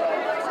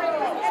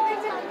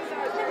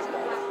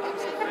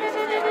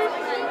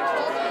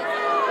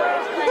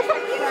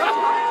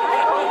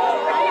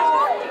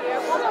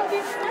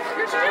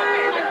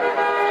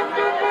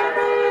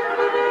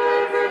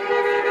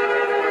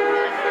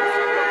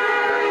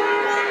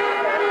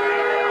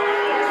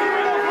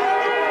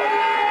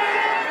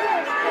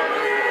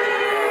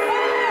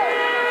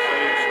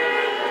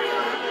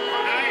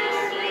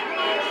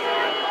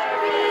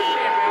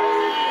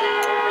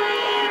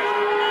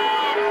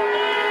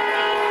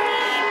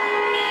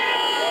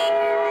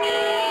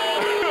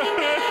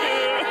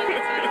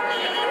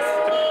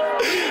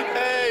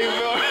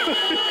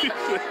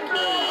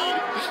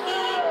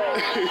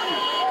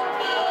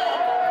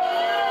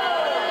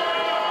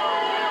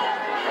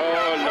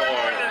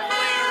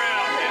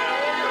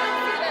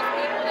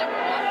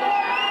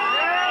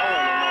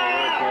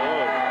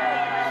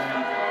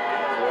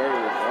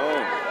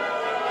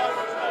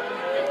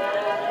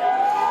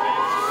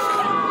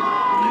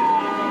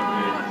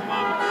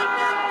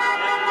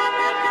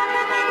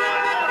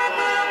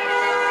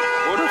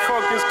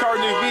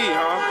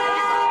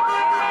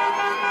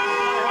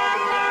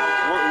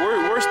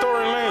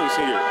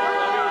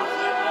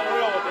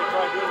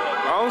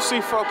 I don't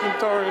see fucking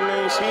Tory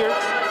names here.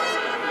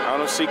 I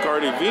don't see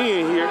Cardi B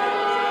in here.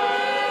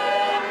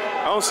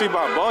 I don't see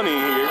Bad Bunny in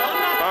here.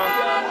 Huh?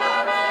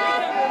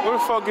 Where the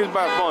fuck is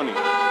Bad Bunny?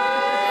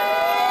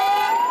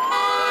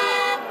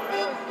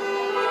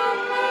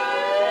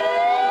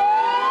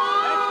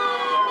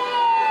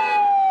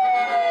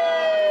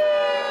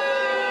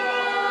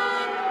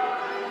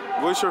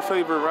 What's your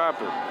favorite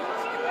rapper?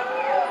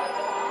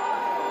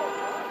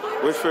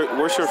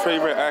 What's your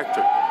favorite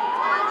actor?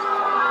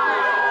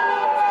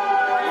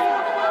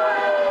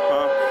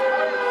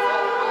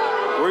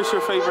 Where's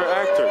your favorite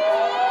actor?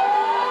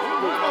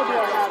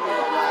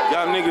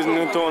 Y'all niggas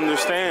need to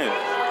understand.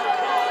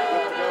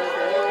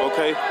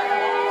 Okay?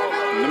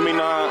 Let me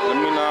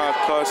not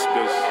cuss,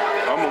 because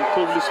I'm in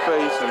public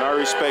space and I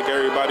respect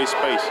everybody's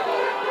space.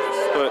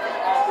 But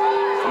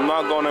I'm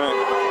not gonna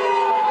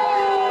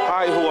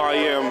hide who I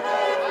am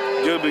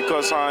just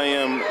because I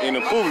am in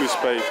a public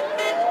space.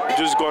 I'm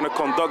just gonna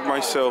conduct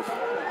myself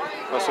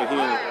as a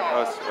human,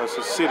 as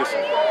a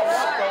citizen.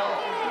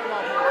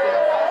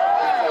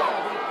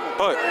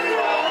 But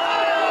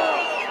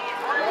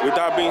with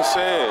that being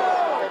said,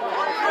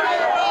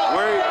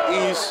 where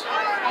is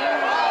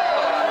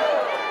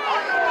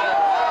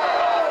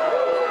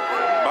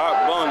Bad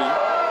Bunny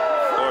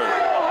or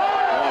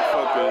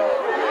motherfucker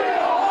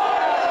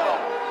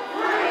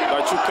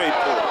that you pay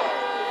for?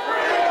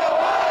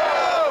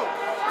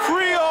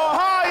 Free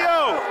Ohio!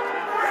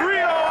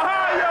 Free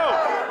Ohio!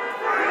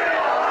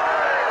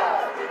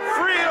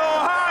 Free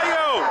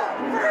Ohio!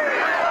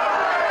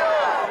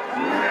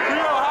 Free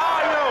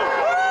Ohio!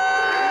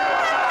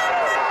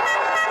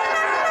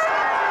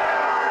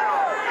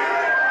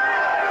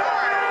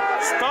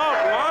 Stop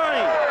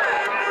lying!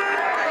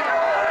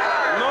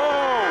 No!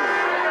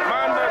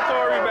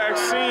 Mandatory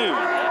vaccine!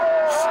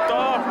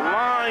 Stop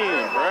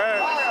lying,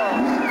 bruh!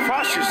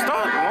 Fascist,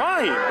 stop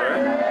lying, bruh!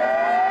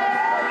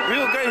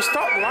 Bill Gates,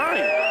 stop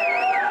lying!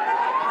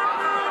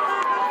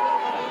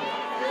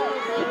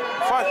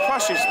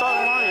 Fashi, stop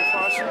lying,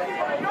 Fashi.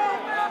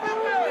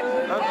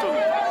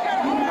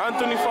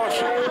 Anthony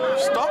Fashi,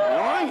 stop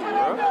lying,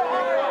 bro.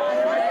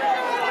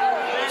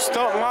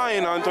 Stop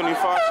lying, Anthony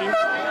Fashi.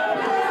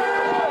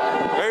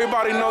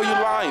 Everybody know you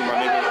lying, my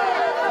nigga.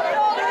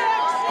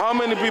 How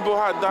many people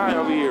had died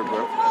over here,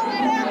 bro?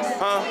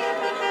 Huh?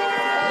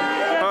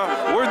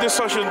 Huh? Where's the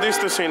social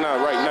distancing at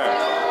right now?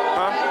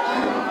 Huh?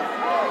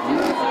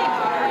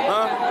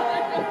 Huh?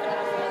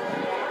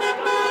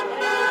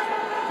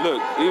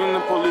 Look, even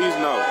the police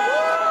know.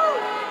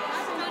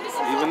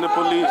 Even the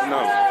police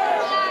know.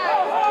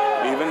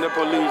 Even the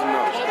police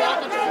know.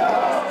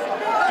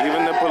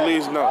 Even the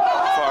police know.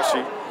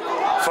 Fashi.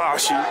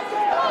 Fashi.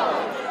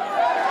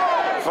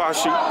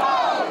 Fashi.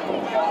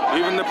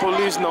 Even the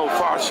police know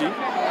Fashi.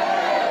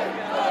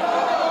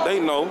 They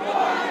know.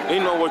 They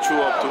know what you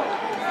up to.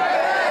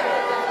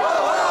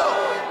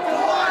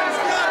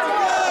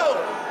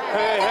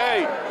 Hey,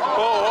 hey.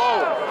 Oh,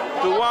 oh.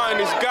 The wine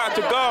has got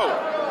to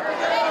go.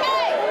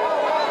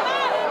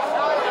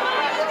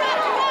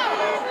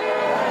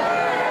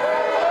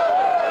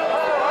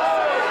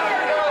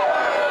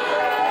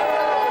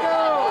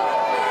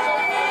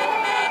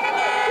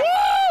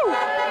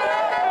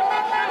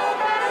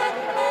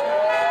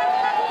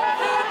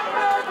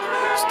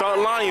 Start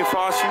lying,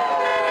 Fashi.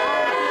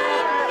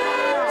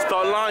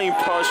 Start lying,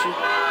 Fashi.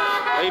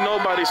 Ain't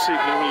nobody sick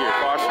in here,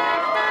 Fashi.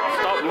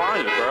 Stop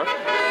lying, bro.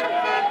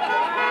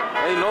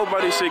 Ain't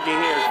nobody sick in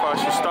here,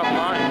 Fashi. Stop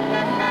lying.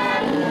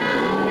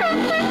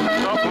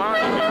 Stop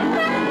lying, man.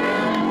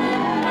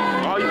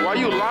 Why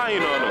you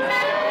lying on us?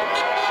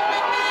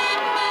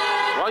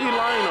 Why you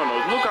lying on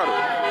us? Look at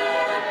us.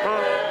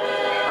 Huh?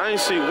 I ain't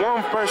see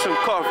one person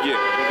cough yet,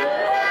 nigga.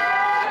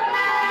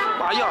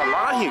 Why y'all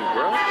lying,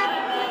 bro?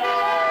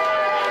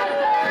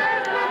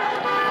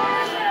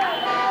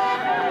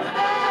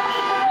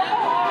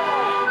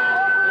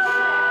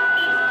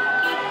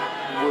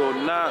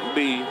 Not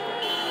be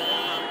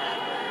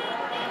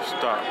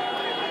stopped.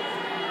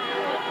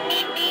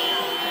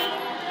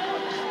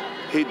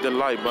 Hit the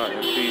like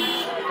button,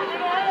 please.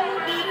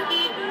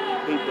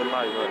 Hit the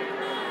like button.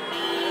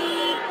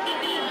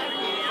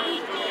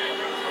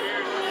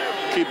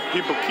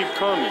 People keep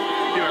coming.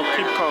 People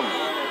keep coming.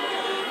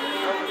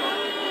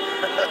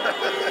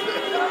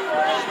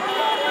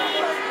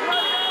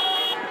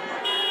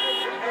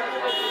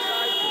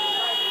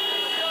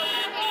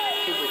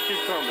 People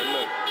keep coming.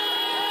 Look.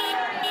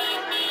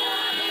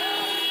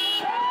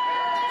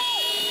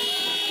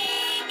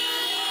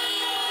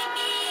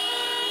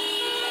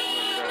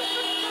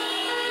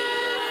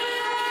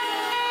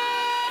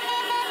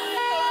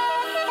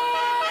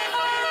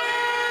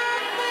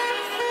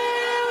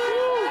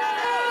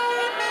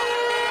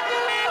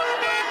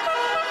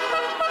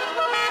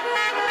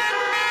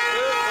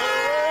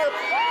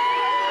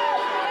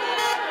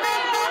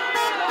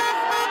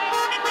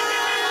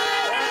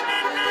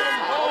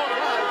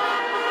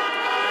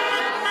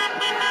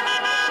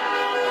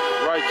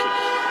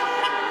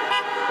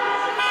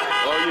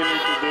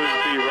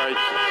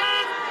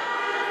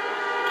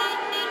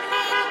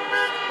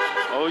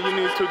 All you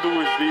need to do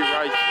is be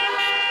righteous.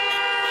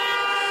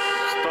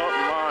 Stop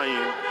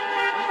lying.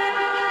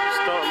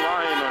 Stop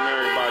lying on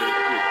everybody.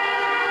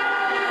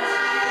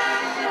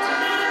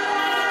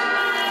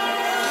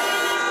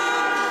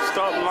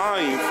 Stop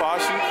lying,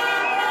 Fashi.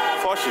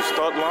 Fashi,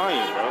 stop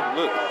lying, bro.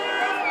 Look.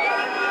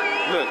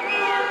 Look.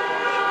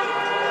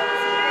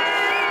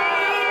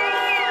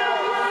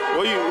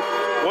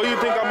 What do you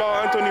think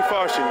about Anthony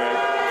Fashi, man?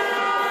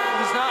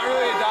 He's not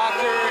really a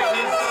doctor.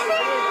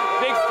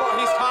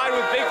 He's tied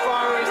with Big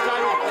Pharma. He's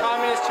tied with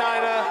Communist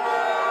China.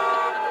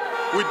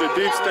 With the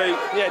deep state.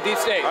 Yeah, deep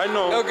state. I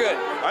know. No good.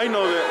 I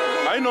know that.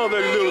 I know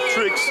their little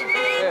tricks.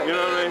 Yeah. You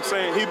know what I'm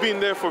saying? He been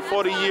there for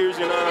 40 years.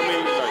 You know what I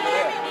mean? Like,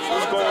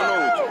 what's going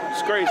on with you?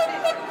 It's crazy.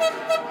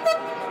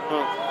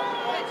 Huh?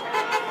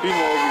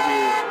 People over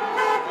here,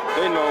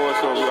 they know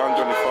what's up with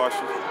Anthony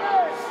Fashi.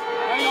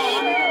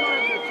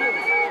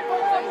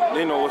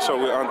 They know what's up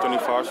with Anthony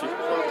Fashi.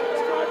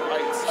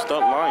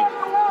 Stop lying.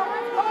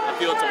 I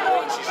feel it's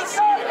important. She should see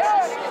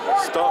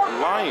this. Stop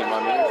lying, my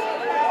man.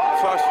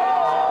 Fashi.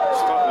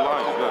 Stop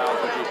lying. Look.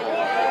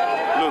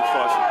 Look,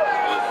 Fashi.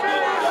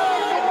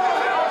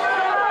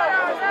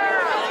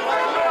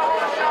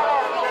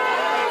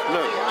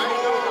 Look.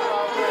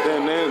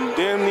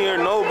 Damn near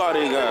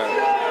nobody got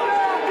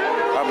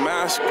a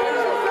mask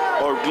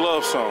or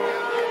gloves on.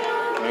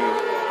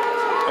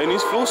 And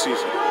it's flu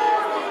season.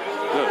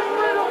 Look.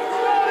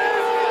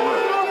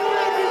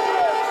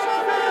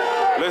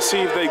 Let's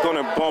see if they're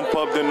gonna bump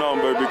up the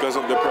number because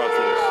of the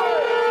protest.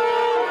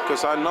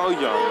 Because I know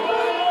y'all.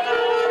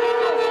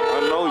 I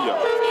know y'all.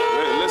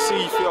 Let's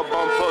see if you'll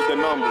bump up the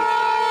numbers.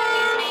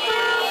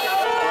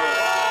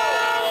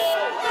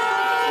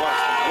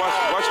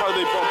 Watch how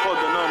they bump up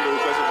the number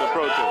because of the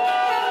protest.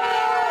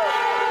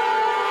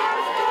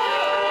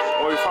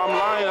 Or if I'm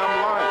lying, I'm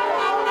lying.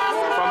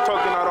 If I'm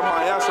talking out of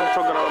my ass, I'm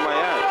talking out of my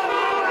ass.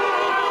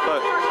 But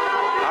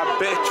I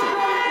bet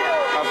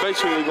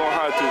you you're gonna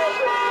have to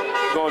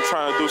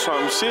try and do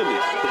something silly.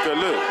 Because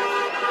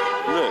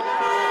look.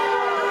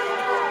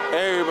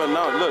 Everybody,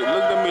 now look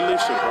the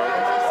militia, bro.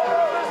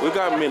 We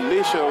got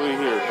militia over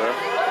here, bro.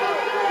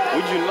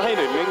 We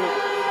united, nigga.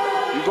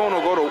 You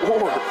gonna go to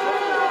war.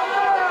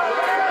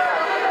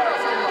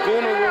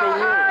 Gonna go to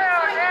war.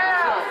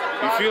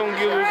 If you don't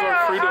give us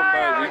our freedom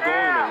back, we going to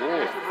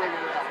war.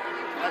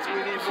 That's what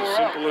we need It's more as of.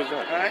 simple as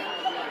that. Right? We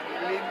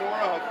need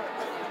more of.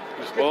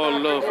 It's all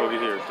love over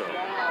here, though.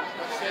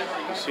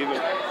 You see them?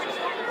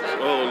 It's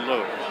all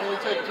love. It only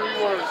took 3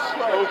 words.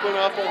 Open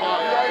up,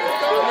 Ohio.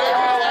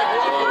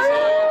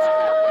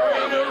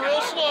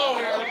 Real slow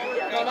here.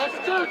 No, that's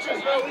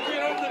churches. No, we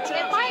can't open the church.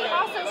 It might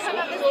also come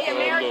up as the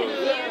American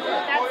View.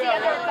 That's the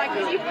other, like,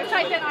 if you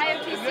type in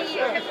IOTC,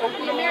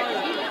 the American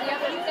View is the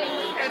other thing.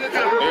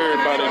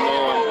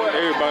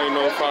 Everybody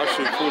know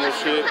Foster cool as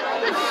shit.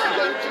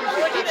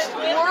 It's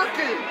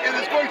working, and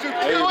it's going to kill you.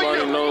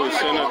 Everybody knows the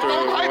senator.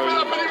 Don't hype it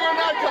up anymore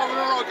now,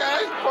 Governor, okay?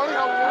 Funny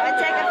how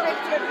Take a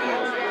picture of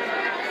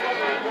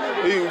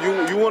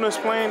you. You want to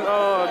explain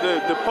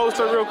the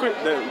poster real quick?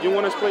 You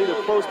want to explain the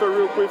poster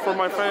real quick for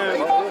my fans?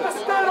 There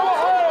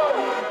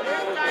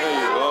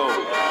you go.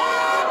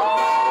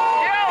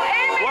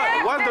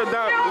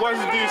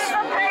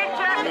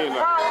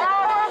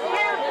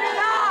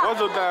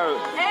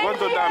 What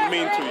does that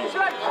mean to you?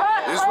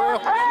 Israel?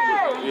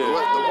 Yeah.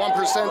 The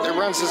 1% that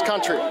runs this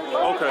country.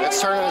 Okay.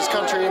 It's turning this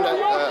country into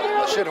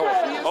a shithole.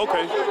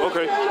 Okay.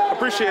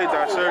 Appreciate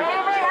that, sir.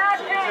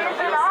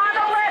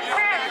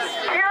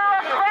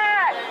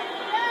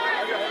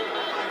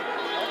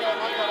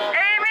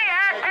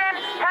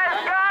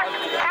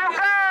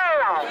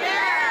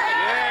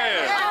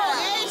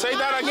 Say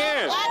that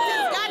again.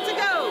 Acton's got to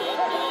go.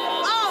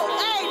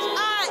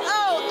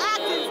 O-H-I-O.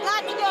 Acton's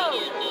got to go.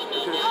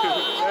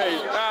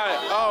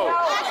 H-I-O.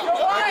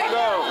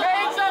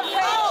 Make some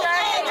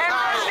paycheck and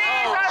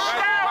receive a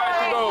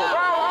salary while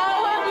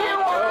all of you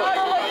are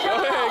Go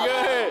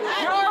ahead.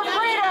 Your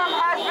freedom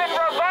has been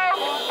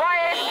revoked by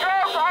a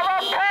stroke of a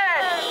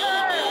pen.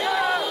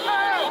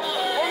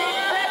 An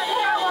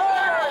executive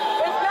order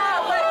is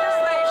not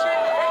legislation.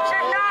 It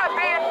should not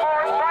be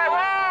enforced by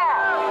law.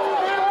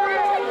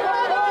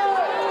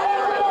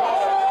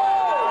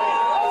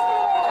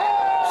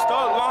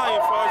 Stop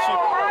lying, Fauci.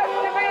 Has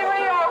to be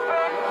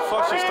reopened.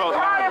 Fauci, stop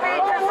lying, Economy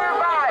bro. to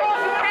survive.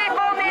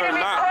 People need You're to be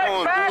not put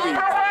on back duty.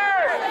 to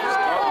work.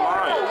 Stop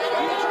lying.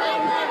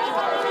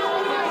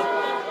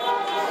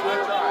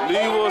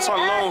 Leave us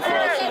alone,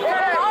 Fauci.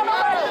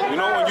 You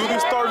know, when you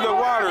disturb the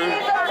water,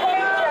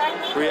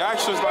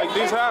 reactions like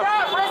this happen.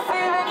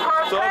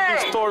 Stop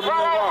disturbing the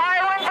water.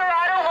 Islands are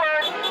out of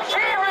work.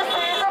 She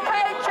receives a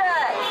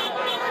paycheck.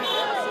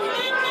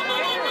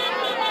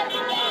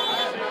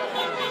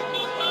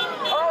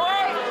 Oh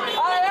wait,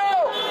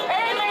 I-O.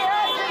 Amy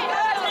Atkins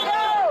got to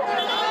go.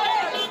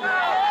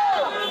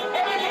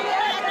 Amy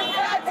Atkins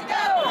got to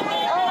go.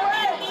 Oh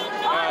wait,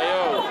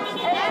 I-O.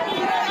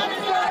 Amy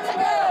Atkins got to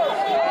go.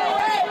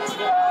 Oh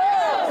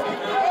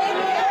wait, Amy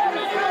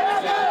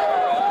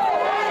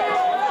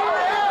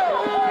Atkins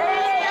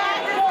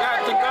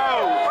got to go. Got to go.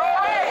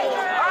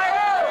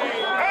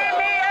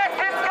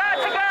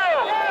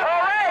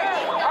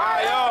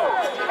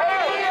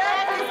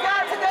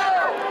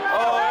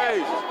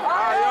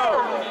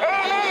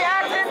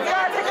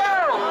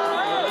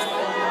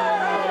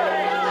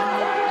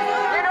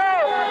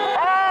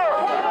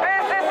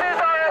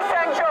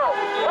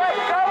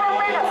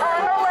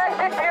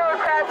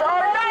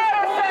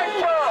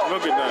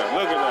 Look at that.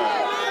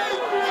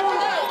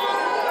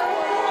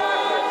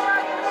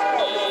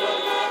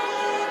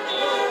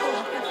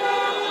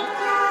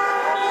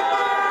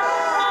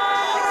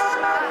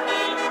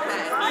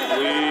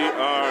 We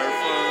are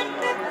from...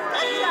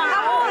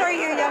 How old are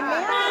you, young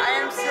man? I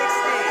am 16.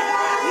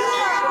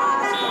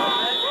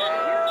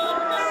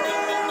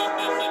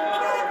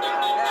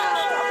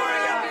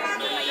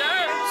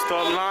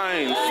 Stop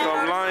lying,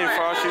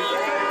 Fauci.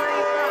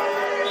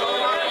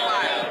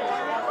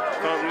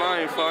 Stop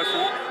lying,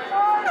 Fauci.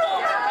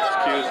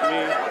 Excuse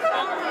me.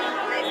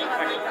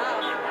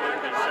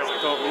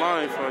 Stop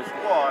lying, Fauci.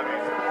 Well, I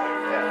mean,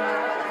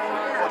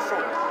 yeah. Well,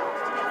 sure.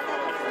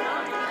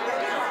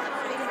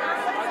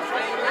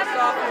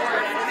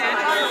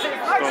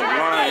 Stop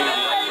lying.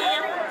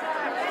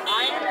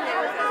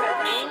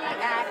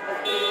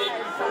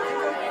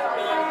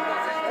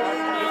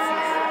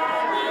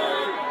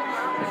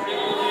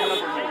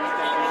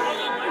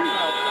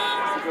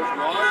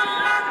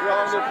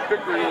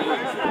 Victory over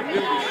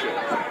nudie shit.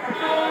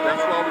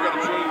 That's why we got to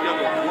join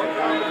together.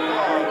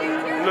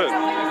 Look.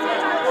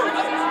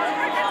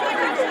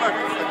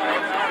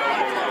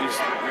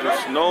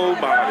 There's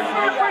nobody.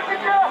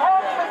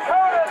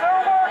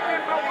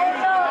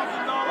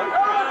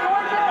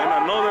 And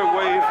another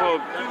wave of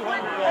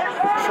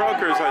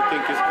truckers, I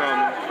think, is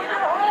coming.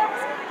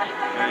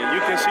 And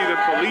you can see the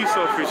police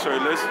officer.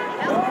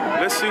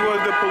 Let's see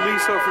what the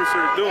police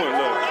officer is doing.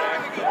 Look.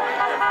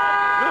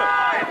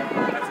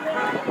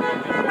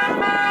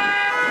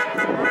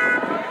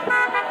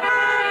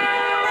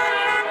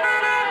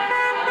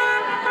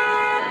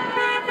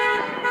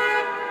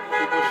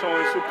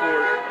 Showing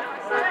support.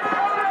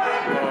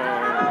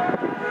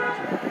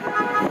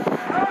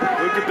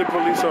 Look at the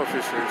police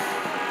officers.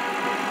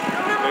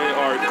 They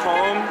are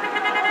calm.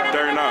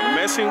 They're not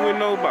messing with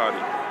nobody.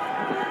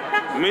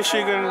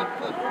 Michigan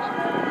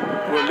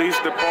Police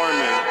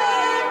Department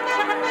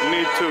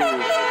need to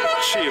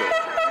chill.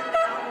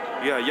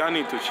 Yeah, y'all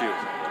need to chill.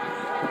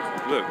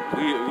 Look,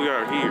 we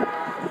are here.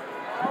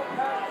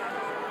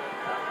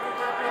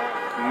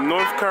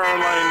 North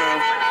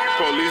Carolina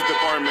Police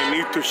Department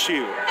need to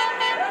chill.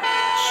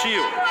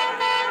 Chill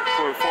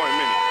for a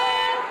minute.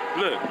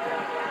 Look.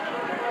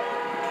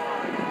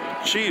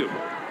 Chill.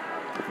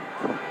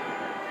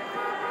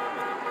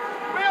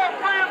 We are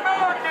free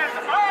Americans.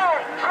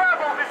 Our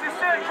travel is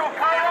essential. Our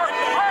travel is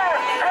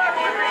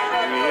essential.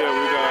 Yeah,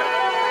 we got.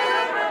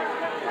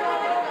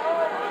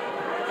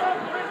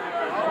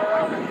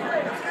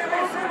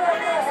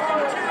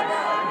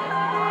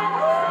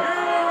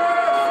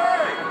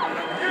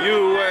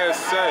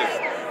 USA.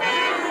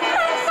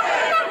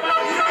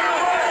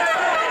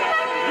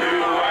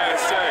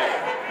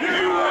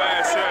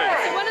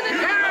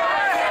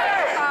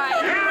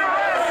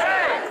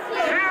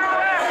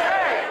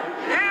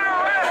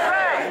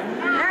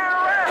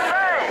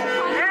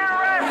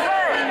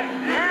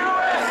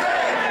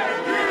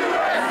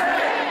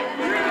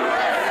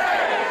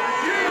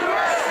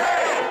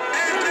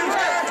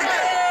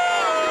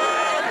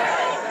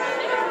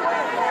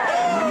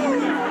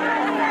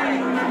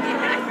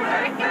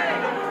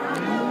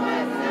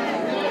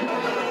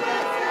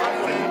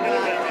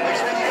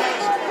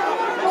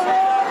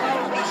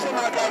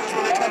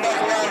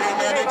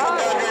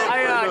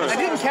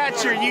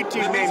 Catch your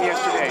YouTube name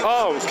yesterday.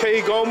 Oh,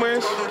 K.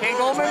 Gomez. K.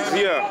 Gomez?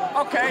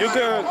 Yeah. Okay. You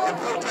can.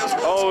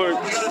 Oh.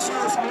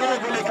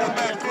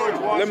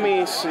 Let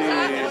me see. No,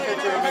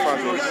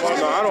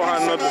 I don't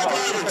have nothing.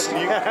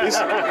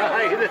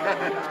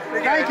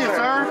 Thank you,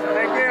 sir.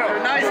 Thank you.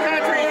 Nice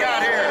country you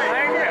got here.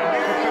 Thank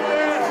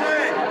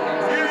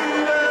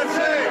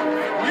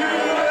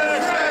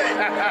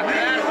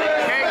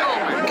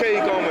you. K.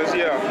 Gomez,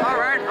 yeah. All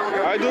right.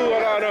 I do a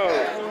lot of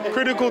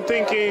critical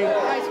thinking,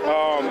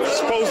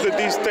 exposed to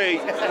these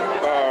state, a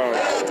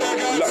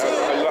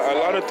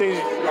lot of things.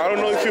 I don't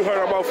know if you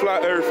heard about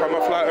flat Earth. I'm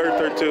a flat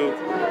earther too. You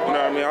know what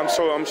I mean? I'm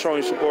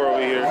showing support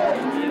over here.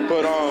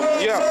 But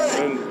yeah.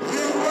 And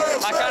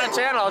my kind of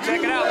channel. I'll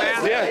check it out,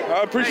 man. Yeah,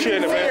 I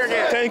appreciate it,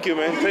 man. Thank you,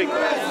 man. Take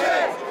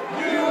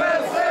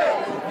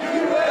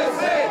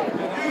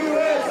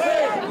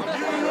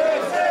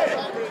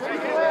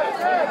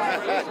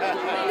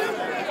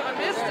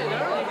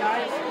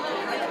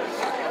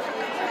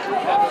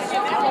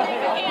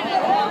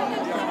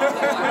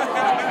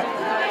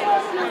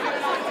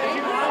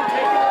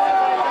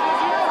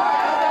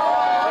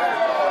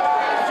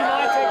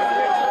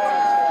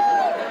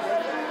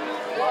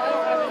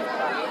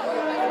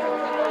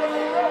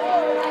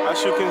As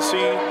you can see,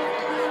 we're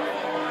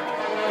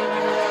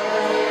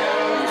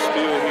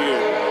still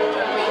here.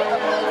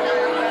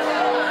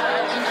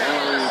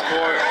 And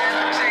report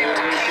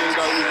everything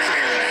that we can.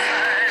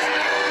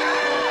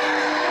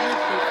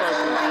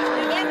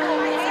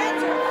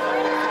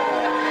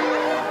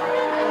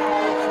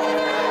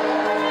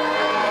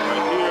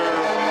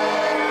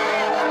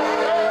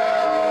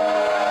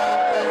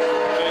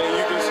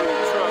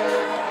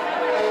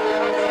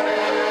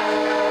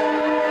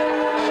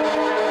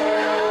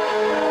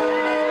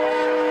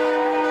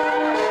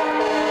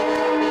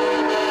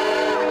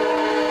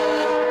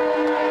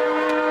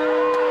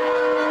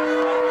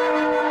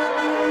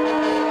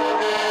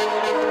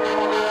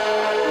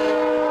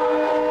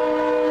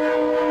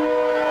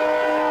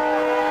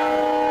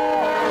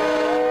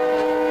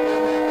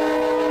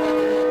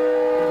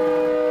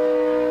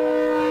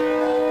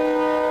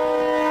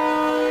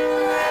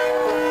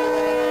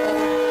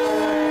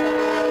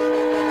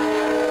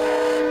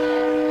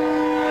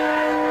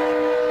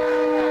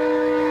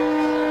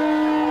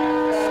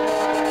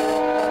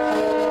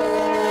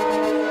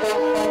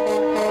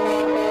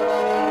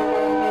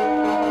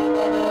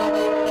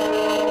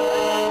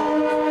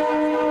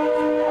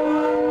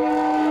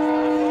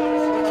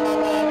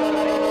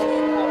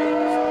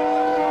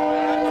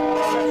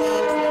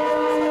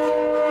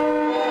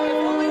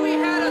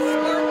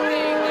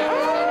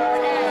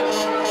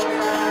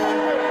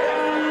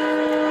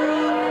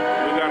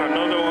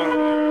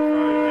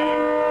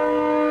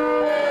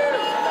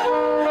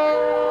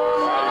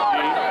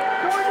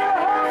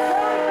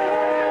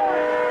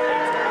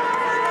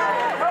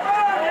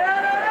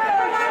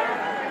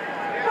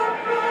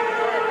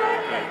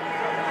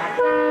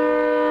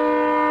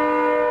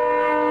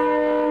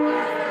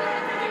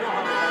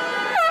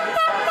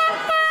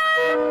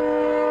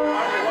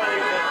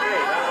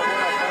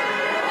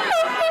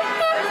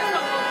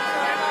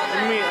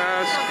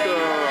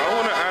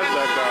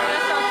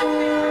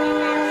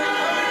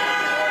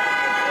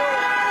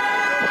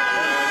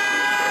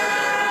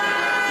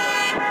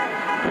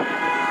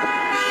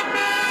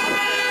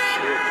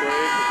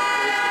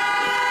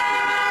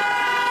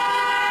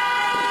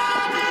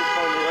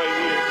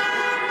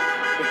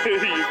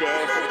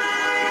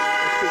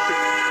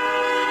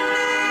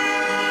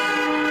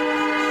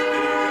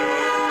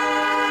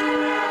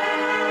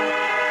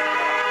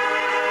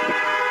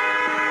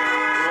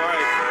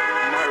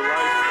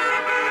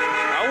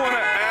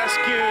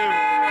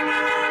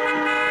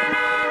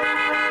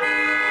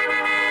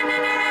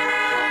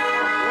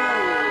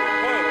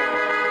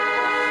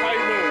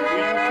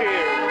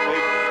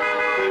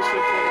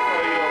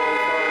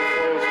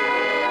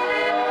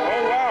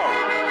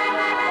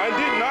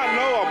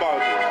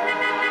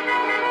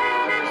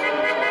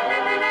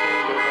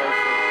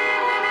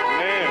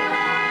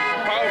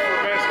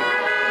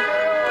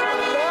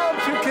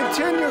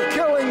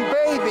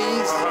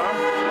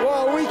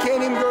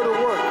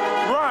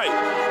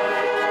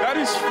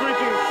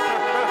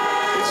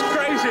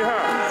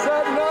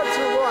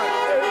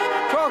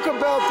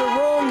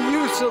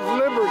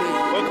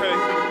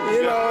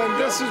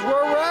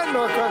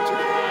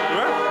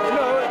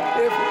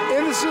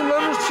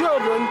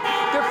 children,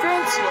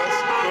 defenseless,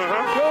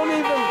 don't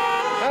even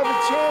have a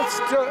chance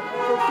for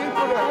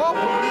people to help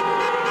them.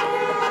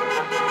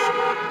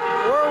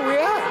 Where are we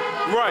at?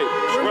 Right.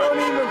 We don't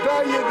even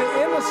value the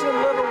innocent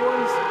little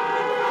ones.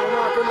 We're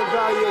not going to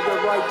value the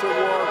right to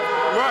work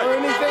or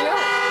anything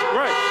else.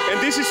 Right.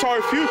 And this is our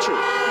future.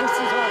 This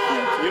is our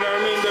future. You know what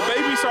I mean? The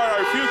babies are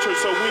our future,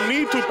 so we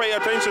need to pay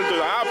attention to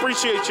that. I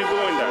appreciate you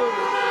doing that.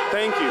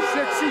 Thank you.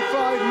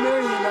 65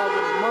 million of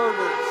them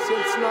murdered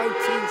since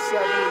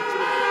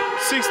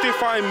 1973.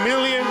 65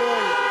 million?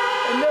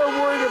 And they're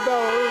worried about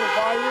a little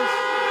virus.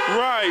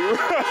 Right.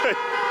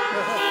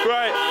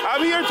 Right. I'm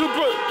here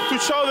to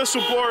show the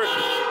support,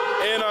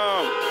 and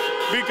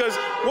because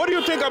what do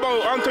you think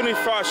about Anthony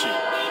Fauci?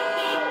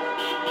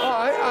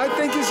 I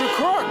think he's a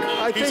crook.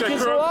 I think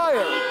he's a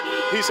liar.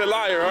 He's a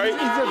liar, right?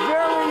 He's a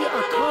very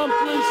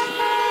accomplished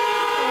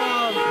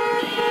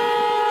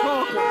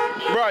talker.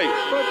 Right.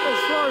 But as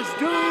far as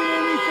doing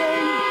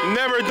anything,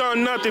 never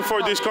done nothing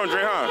for this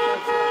country, huh?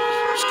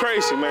 It's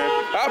crazy, man.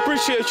 I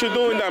appreciate you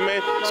doing that,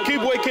 man. Just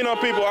keep waking up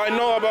people. I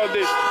know about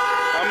this.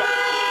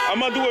 I'm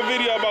gonna do a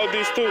video about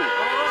this too.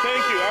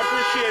 Thank you. I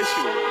appreciate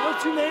you.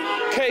 What's your name?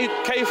 K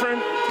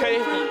friend. K.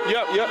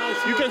 Yep.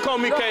 You can call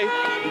me K.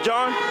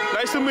 John,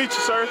 nice to meet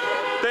you, sir.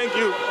 Thank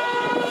you.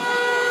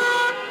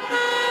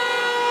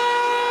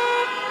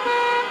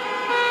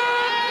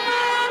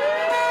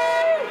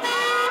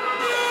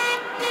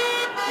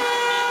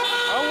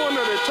 I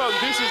wanted to talk.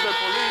 This is the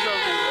police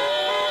officer.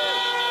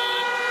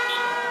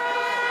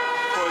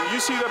 Well, you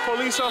see the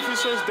police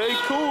officers, they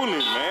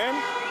cooling, man.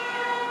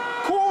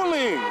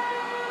 Cooling.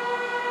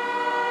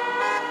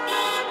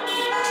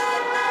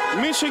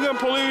 Michigan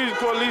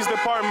Police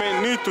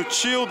Department need to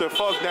chill the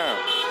fuck down.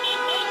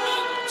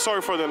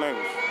 Sorry for the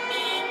language.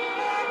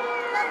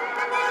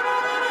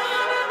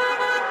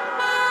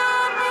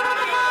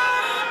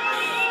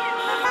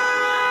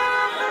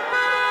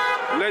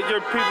 Let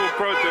your people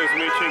protest,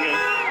 Michigan.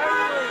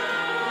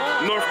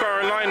 North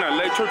Carolina,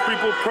 let your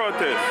people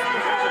protest.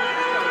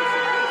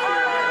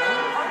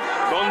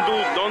 Don't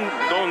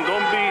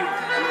be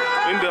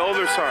in the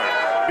other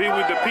side. Be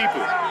with the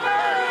people.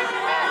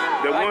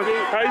 The ones,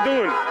 how you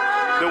doing?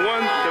 The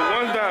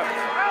ones that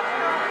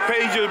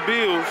pay your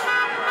bills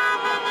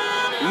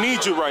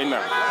need you right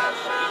now.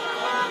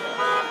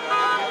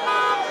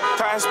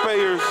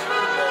 Taxpayers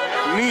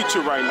need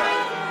you right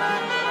now.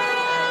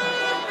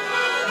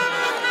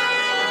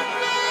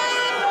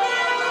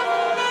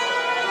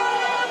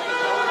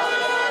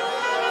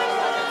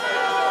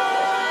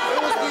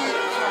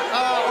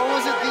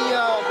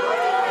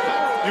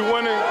 You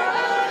wouldn't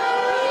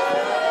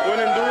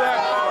do that?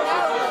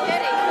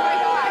 Kidding. Oh my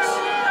gosh.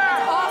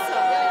 It's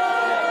awesome.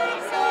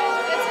 So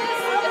it's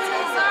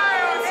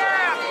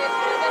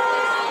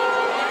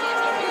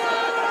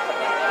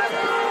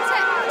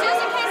just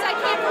in case I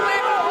can't for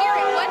whatever hear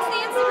it. What's the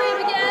Instagram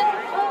again?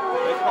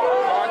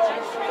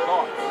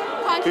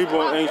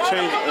 People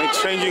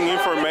exchanging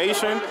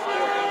information.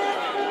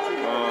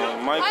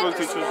 Michael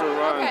teaches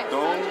around.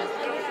 Don't.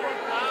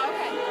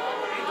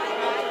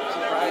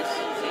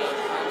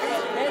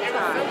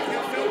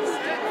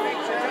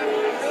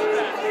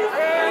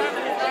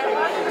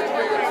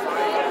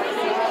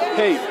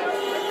 Hey.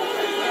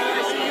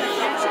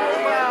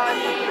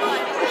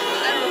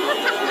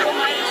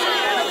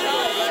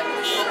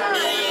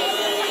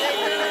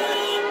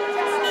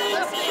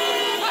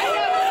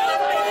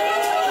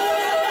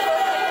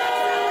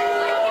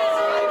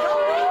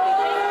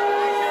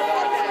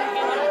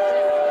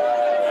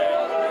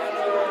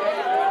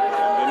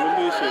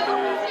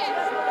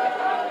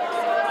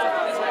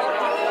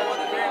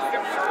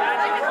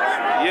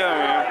 Yeah,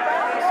 man.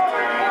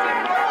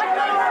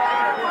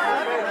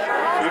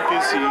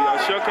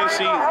 As you can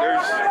see,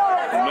 there's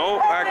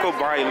no act of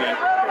violence,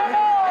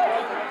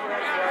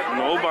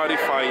 nobody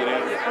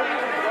fighting,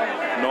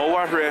 no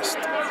arrest.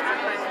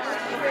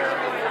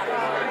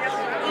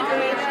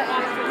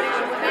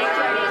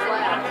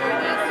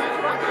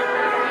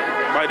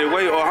 By the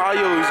way,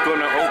 Ohio is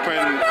gonna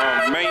open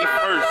May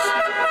 1st.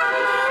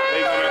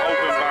 They're gonna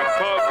open back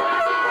up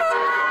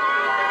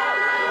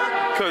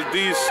because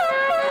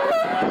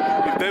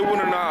if they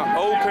would not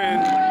open.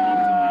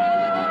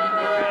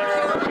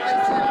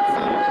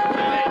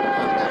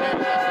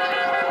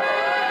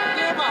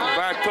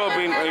 Up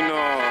in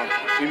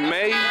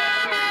May,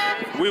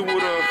 we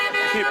would have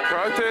keep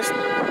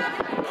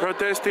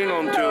protesting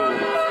until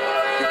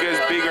it gets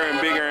bigger and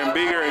bigger and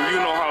bigger, and you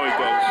know how it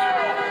goes.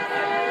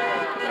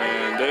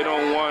 And they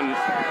don't want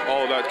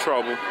all that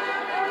trouble.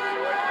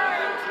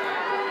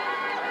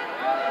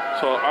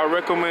 So I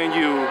recommend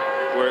you,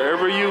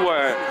 wherever you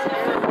at,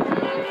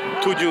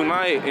 to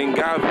unite and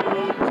gather.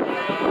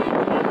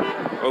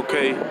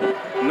 Okay,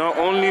 not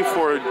only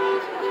for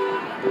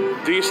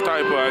these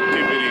type of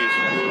activities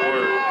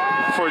or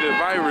for the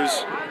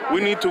virus,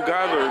 we need to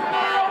gather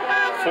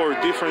for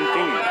different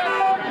things,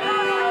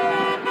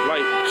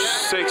 like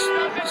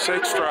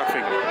sex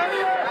trafficking.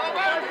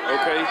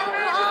 Okay,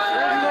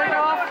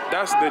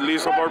 that's the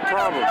least of our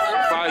problems.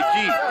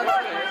 5G.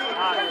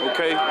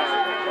 Okay,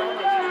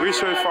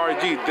 research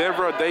 5G.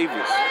 Deborah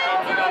Davis.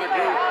 another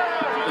group.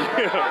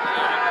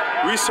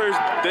 Yeah. Research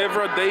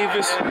Deborah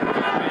Davis.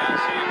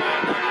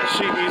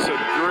 She is a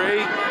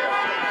great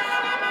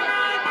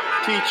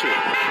teacher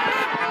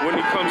when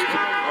it comes to.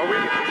 Are we?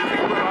 You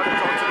think we're allowed to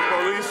talk to the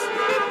police?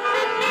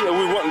 Yeah,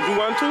 we want. You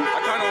want to? I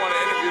kind of want to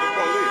interview the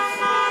police.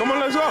 Come on,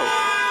 let's go.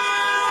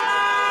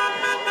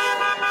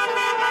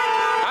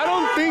 I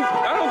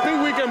don't think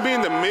we can be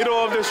in the middle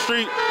of the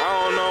street. I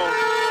don't know.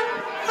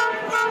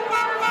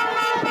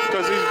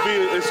 Because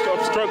it's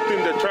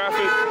obstructing the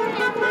traffic.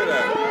 Look at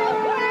that.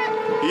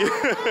 Yeah.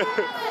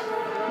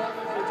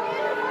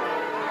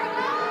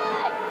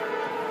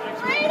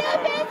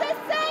 Freedom is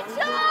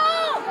essential!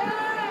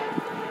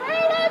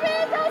 Freedom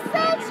is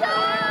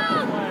essential!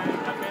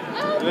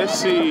 Let's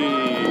see.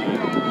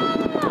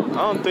 I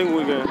don't think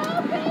we can.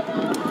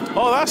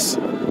 Oh, that's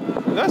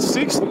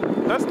 60.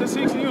 That's the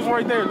 6 News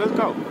right there. Let's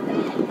go.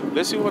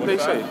 Let's see what they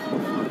say.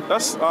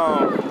 That's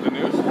The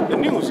news? the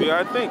news. Yeah,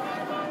 I think.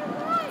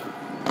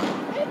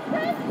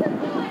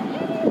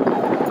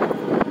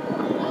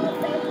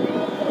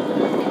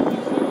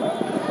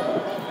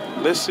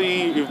 Let's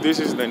see if this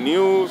is the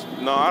news.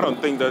 No, I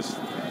don't think that's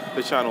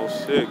the channel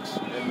 6.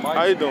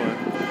 How you doing? Woo!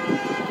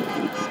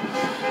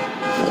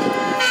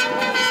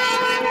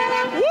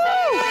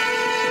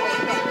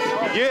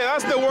 Yeah,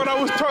 that's the one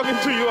I was talking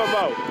to you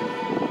about.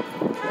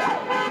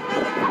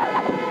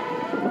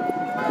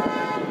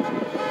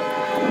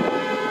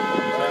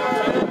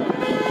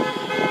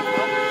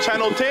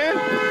 Channel 10?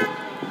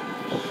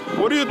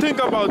 What do you think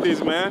about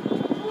this, man?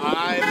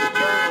 I'm a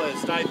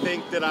journalist. I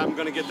think that I'm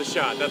going to get the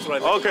shot. That's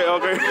what I think. Okay,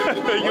 okay.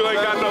 You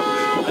ain't got no...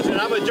 I said,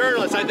 I'm a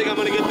journalist. I think I'm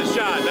going to get the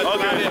shot. That's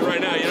about it right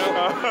now, you know?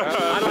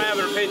 I don't have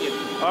an opinion.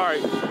 All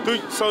right.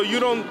 So you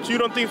don't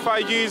think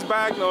 5G is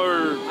back,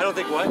 or... I don't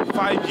think what?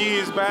 5G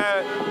is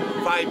bad?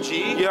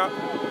 5G? Yeah.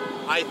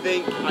 I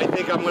think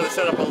I'm going to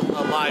set up a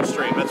live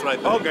stream. That's what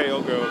I think. Okay.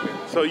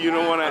 So you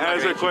don't want to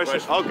answer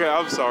questions? Okay,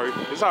 I'm sorry.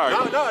 It's all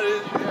right. No,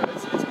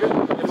 it's good.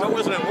 If I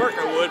wasn't at work,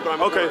 I would, but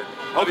I'm at work.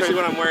 Obviously,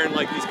 when I'm wearing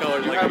like these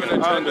colors, You like have an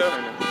agenda?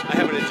 I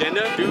have an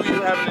agenda. Do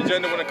you have an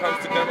agenda when it comes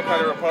to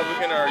Democrat or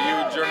Republican, or are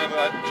you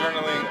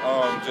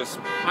journaling just...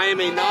 I am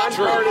a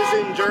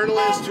nonpartisan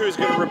journalist who's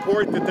going to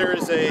report that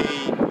there's a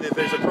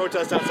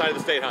protest outside of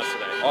the State House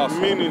today.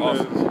 Awesome. Meaning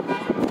awesome.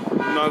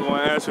 I'm not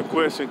going to ask a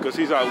question because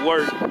he's at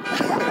work.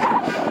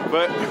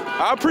 But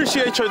I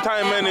appreciate your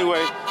time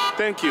anyway.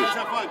 Thank you. Let's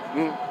have fun.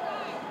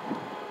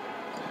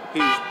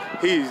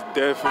 He's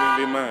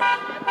definitely mad.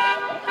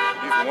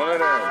 He's one of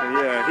them.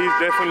 Yeah, he's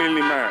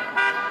definitely mad.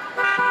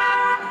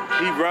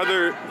 He'd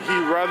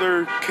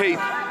rather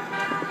cape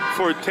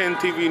for 10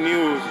 TV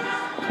News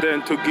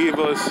than to give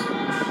us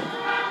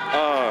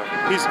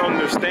his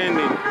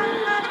understanding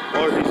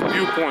or his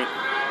viewpoint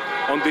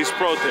on this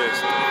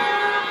protest.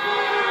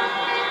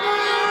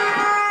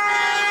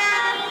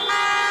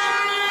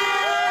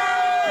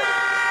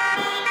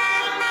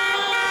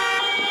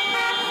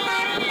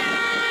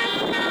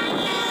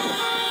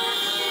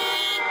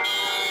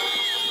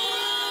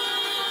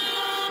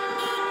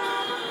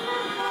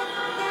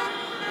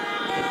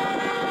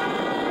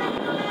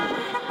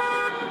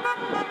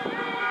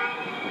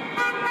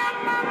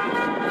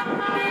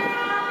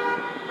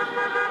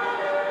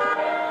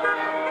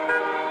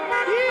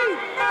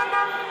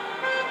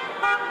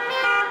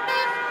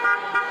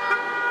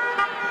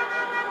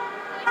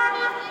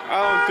 I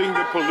don't think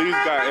the police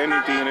got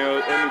anything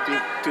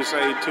to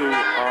say to.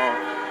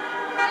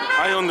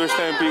 I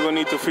understand people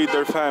need to feed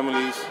their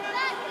families,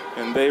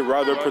 and they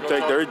rather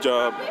protect their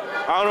job.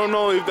 I don't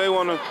know if they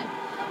wanna.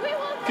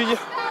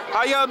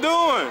 How y'all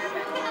doing?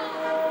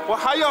 Well,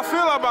 how y'all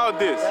feel about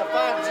this?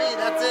 5G,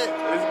 that's it.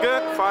 It's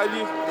good.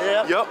 5G.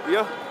 Yeah.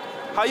 Yep.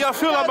 How y'all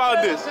feel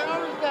about this?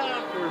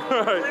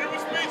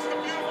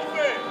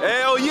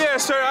 Hell yeah,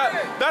 sir.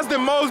 That's the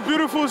most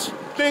beautiful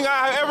thing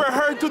I ever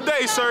heard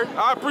today, sir.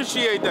 I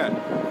appreciate that.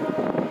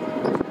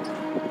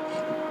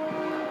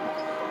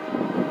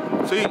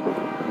 See,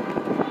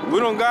 we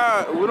don't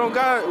got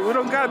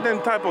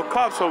them type of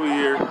cops over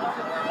here. You know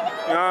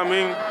what I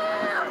mean?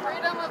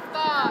 Freedom of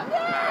thought.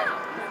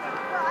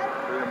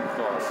 Freedom of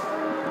thought.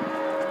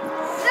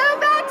 No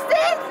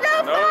vaccines,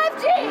 no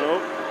 5G. Nope.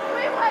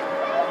 We want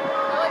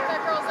I like that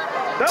girl's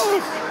everything.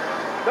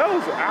 That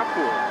was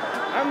awkward.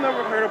 I've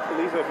never heard a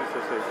police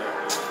officer say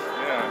that.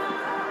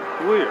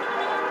 Yeah. Weird.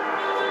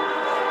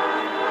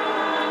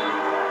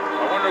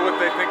 I wonder what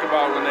they think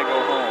about when they go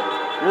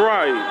home.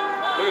 Right.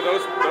 Look at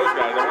those guys.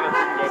 I wonder if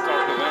we can go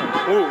talk to them.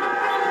 Who?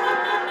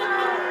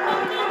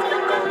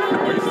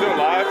 Are you still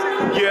live?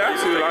 Yeah,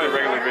 actually like live. a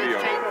regular video.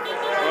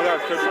 Oh,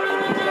 that's pretty cool.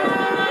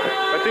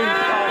 I think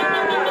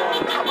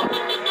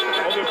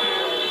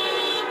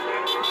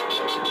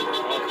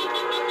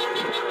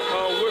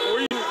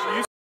where you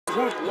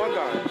what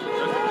guy?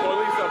 There's the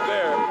police up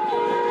there.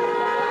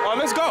 Oh,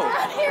 let's go.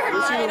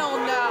 Let's see. I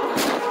don't know.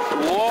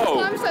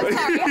 Whoa. I'm so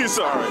sorry. He's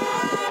sorry.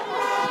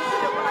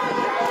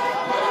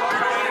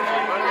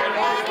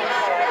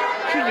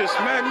 She just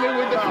smacked me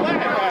with the flag.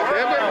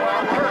 Damn it.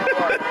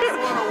 You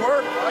want to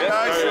work?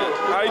 Yes, sir.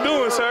 How you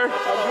doing, sir?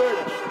 I'm good.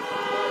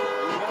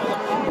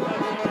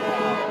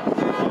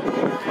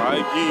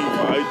 5G.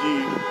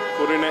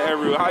 Putting it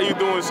everywhere. How you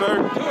doing, sir?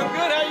 Doing good.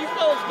 How you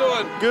fellas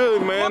doing?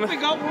 Good, man.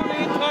 Bumping up with the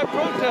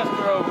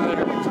anti-protester over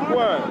there.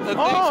 What?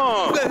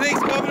 That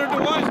thinks Governor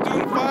DeWine's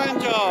doing a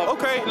fine job.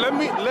 Okay,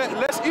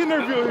 let's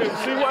interview him.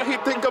 See what he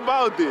think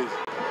about this.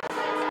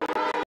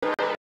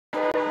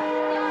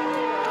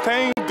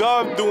 Thank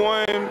God,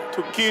 DeWine,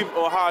 to keep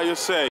Ohio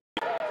safe.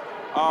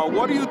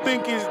 What do you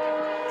think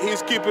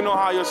he's keeping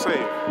Ohio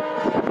safe?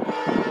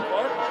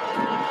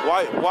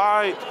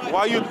 Why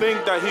you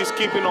think that he's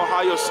keeping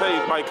Ohio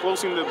safe by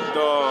closing the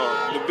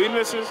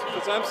businesses?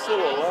 Because I'm still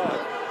alive.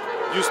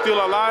 You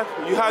still alive?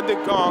 You had the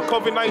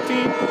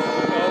COVID-19?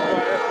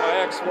 My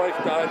ex-wife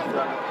died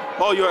from it.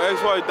 Oh, your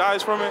ex-wife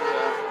dies from it?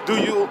 Do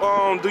you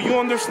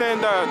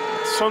understand that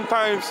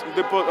sometimes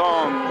they put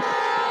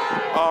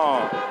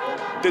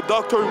the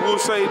doctor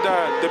will say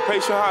that the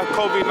patient had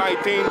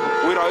COVID-19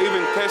 without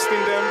even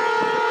testing them?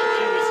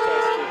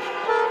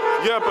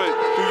 Yeah, but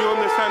do you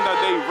understand that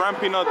they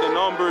ramping up the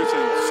numbers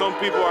and some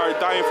people are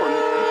dying from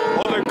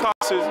other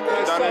causes?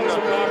 My son's a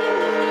doctor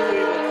at the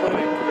Cleveland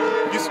Clinic.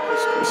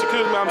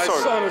 Excuse me, I'm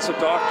sorry. My son is a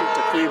doctor at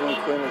the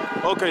Cleveland Clinic.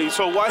 Okay,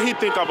 so what he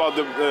think about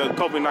the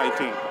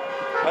COVID-19?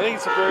 I think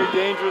it's a very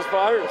dangerous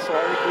virus, so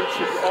I think we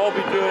should all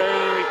be doing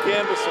everything we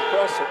can to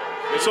suppress it.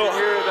 So you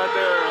hear that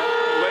they're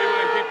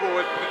labeling people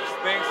with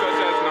things such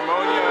as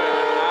pneumonia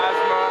and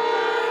asthma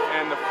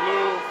and the flu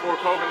for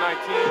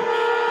COVID-19?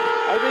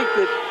 I think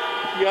that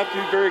you have to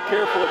be very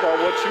careful about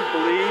what you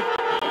believe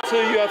until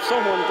you have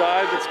someone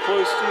die that's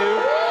close to you,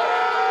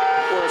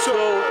 or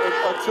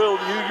until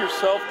you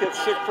yourself get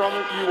sick from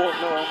it, you won't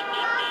know.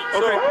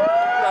 Okay. So,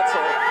 that's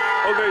all.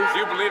 Okay. Do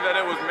you believe that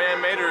it was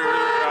man-made or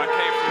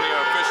came from the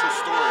official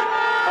story?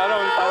 I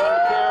don't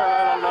care.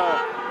 I don't know.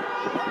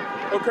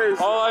 Okay.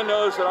 All I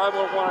know is that I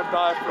won't want to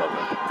die from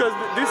it. Because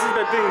this is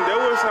the thing. There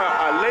was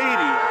a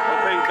lady,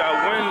 okay,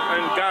 that went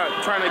and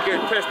trying to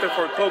get tested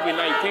for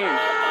COVID-19.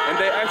 And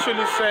they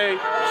actually say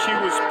she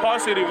was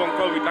positive on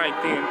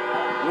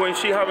COVID-19 when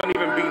she haven't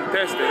even been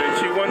tested. And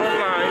she went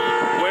online,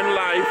 went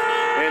live,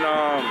 and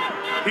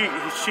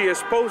she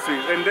exposed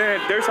it. And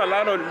then there's a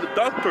lot of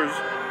doctors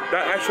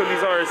that actually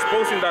are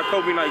exposing that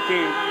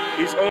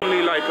COVID-19 is only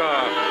like a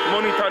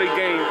monetary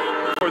gain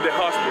for the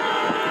hospital.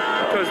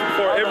 Because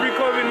for every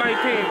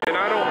COVID-19, and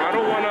I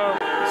don't want to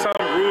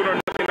sound rude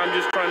or nothing, I'm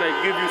just trying to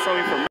give you some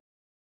information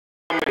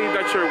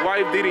that your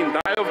wife didn't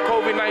die of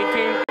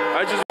COVID-19.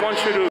 I just want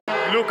you to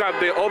look at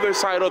the other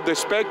side of the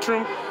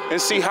spectrum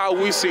and see how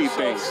we see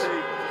things.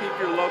 Keep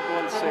your loved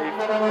ones safe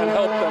and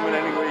help them in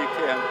any way you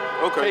can.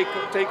 Okay.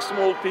 Take some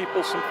old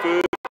people some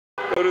food.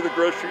 Go to the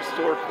grocery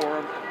store for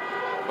them.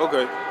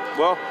 Okay.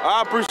 Well,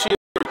 I appreciate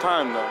your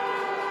time though.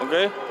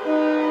 Okay?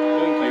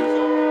 Thank you.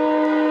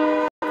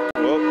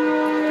 Well,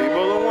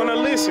 people don't want to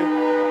listen.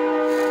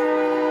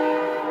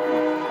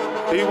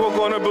 People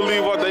gonna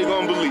believe what they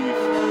gonna believe.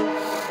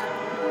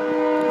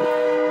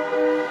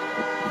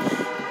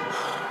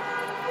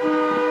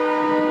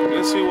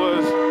 Let's see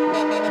what.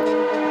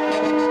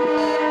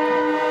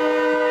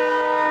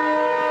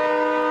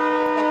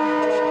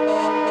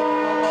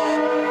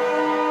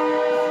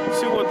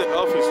 See what the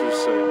officers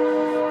say.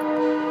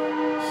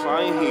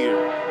 Sign here.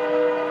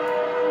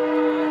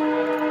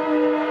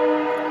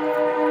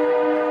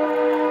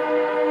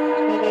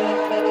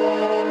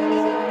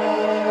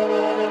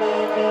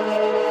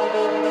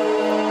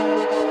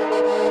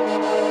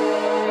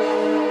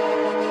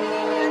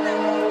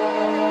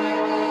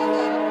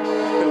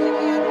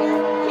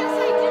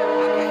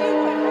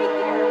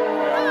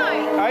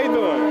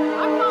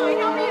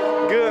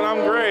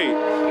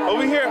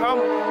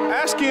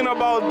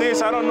 About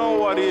this, I don't know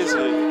what is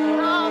it.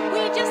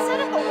 We just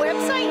set up a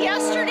website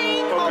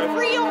yesterday called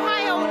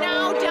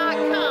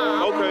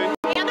freeohionow.com. Okay.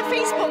 And a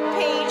Facebook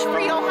page,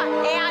 Free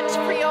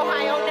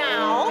Ohio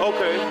Now.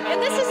 Okay.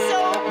 And this is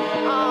so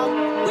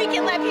we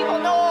can let people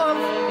know of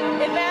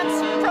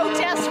events,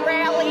 protests,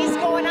 rallies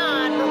going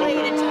on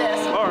related to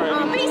this. All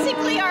right.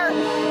 Basically, I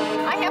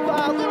have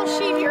a little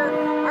sheet here.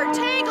 Our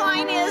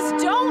tagline is,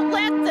 "Don't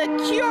let the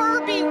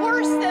cure be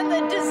worse than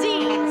the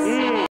disease."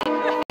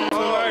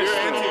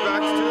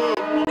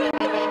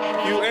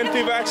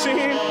 Vaccine?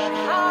 Or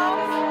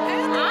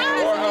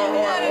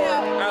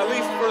at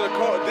least for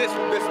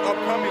this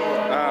upcoming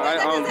one. I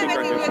don't think I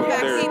can with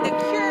vaccine. The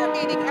cure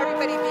meaning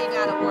everybody being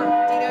out of work. Do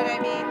you know what I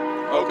mean?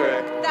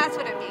 Okay. That's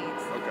what it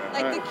means. Okay.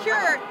 Like the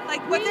cure,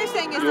 like what they're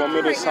saying is you want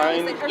me to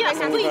sign? Yes,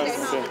 please. Stay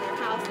home in their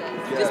houses.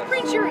 Yeah. Just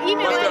print your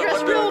email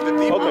address real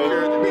legible.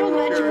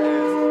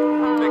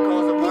 They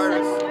cause a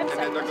virus and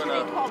then they're going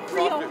to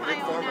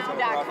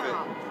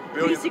freeohionow.com.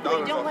 billions of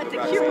dollars don't off let the the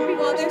vaccine. cure be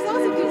Well, there's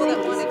also people that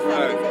won't accept the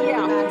vaccine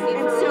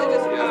and for so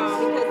religious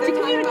reasons. to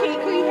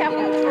communicate, we have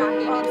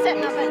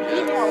setting up an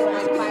email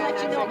list to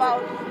let you know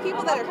about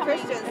people that are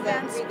Christians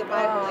that read the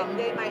Bible, like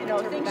they might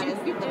interpret that as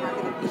the mark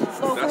of the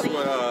beast. That's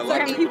what a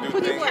lot of people do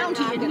put the think.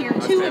 county in here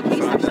too in case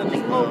there's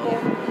something local.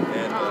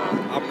 And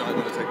I'm not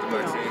going to take the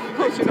vaccine.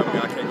 They tell me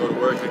I can't go to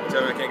work. They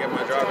tell me I can't get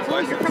my driver's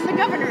license. You're from the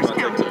governor's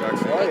county. I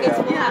guess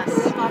we'll have to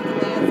live off the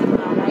land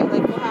somehow, right?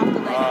 Like we'll have to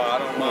like. I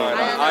don't mind.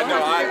 I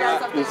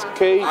know. It's It's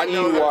Keyel. I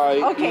know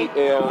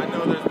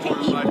there's more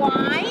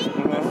life.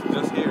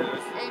 Just here.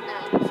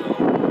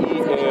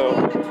 EL.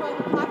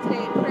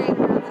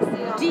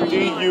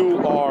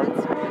 DUR.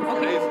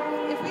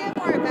 If we have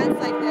more events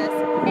like this,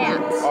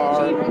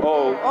 RO.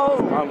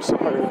 I'm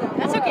sorry.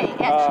 That's okay.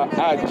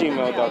 At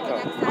gmail.com.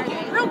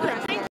 Okay, real good.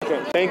 Thank you.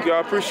 Okay, thank you. I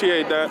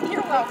appreciate that.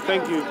 You're welcome.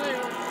 Thank you.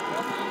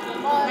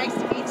 Nice to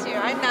meet you.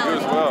 I'm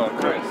Melanie. You as well.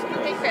 Chris.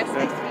 Hey, Chris.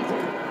 Nice to meet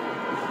you.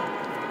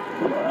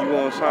 You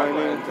want to sign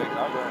in?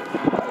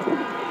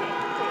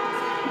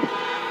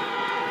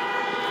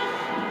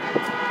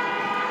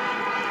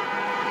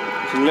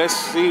 Let's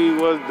see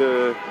what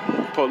the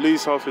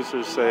police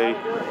officers say.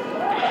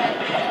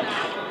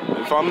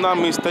 If I'm not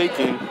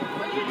mistaken,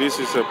 this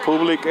is a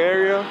public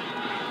area,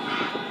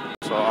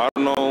 so I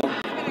don't know.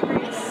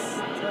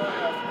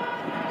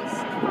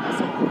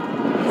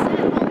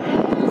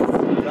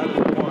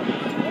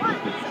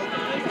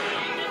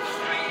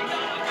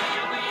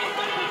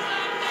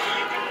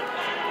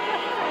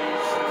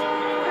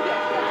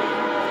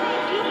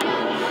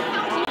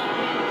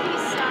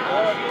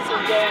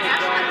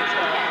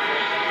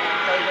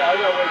 I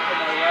gotta wait till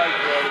my ride's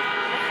ready.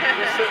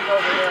 Just sitting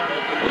over there.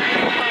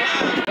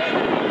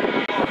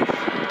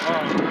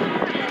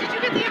 Did you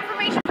get the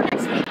information for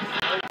next week?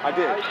 I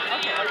did. Okay.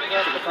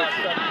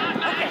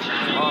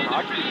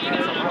 I can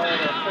get some.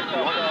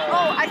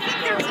 Oh, I think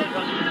there's a,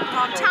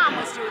 Tom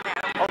was doing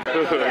that.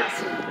 Okay. Yes.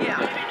 Yeah.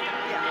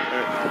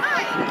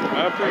 Hi.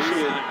 I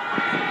appreciate it.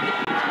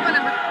 Phone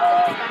number.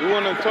 You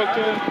want to talk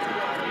to him?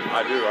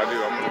 I do. I'm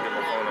gonna get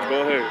my phone out. Go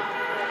ahead.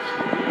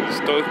 Let's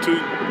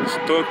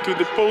talk to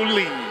the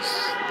police.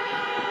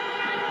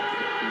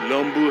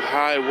 Lumbu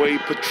Highway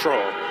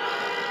Patrol.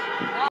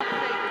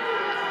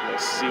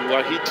 Let's see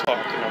what he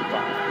talking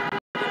about.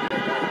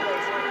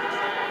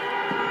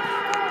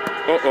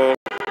 Uh-oh.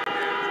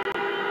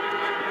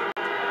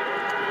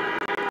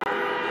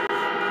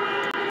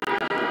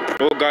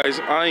 Well, guys,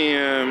 I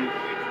am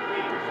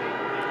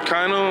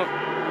kind of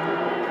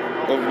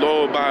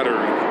low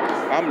battery.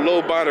 I'm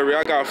low battery.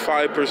 I got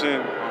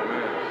 5%.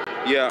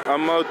 Yeah,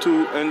 I'm about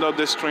to end up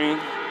the stream.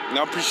 And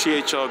I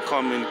appreciate y'all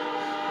coming.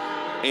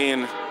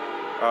 And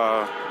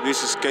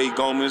this is Kay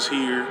Gomez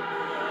here.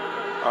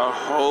 I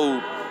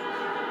hope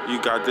you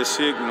got the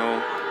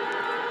signal.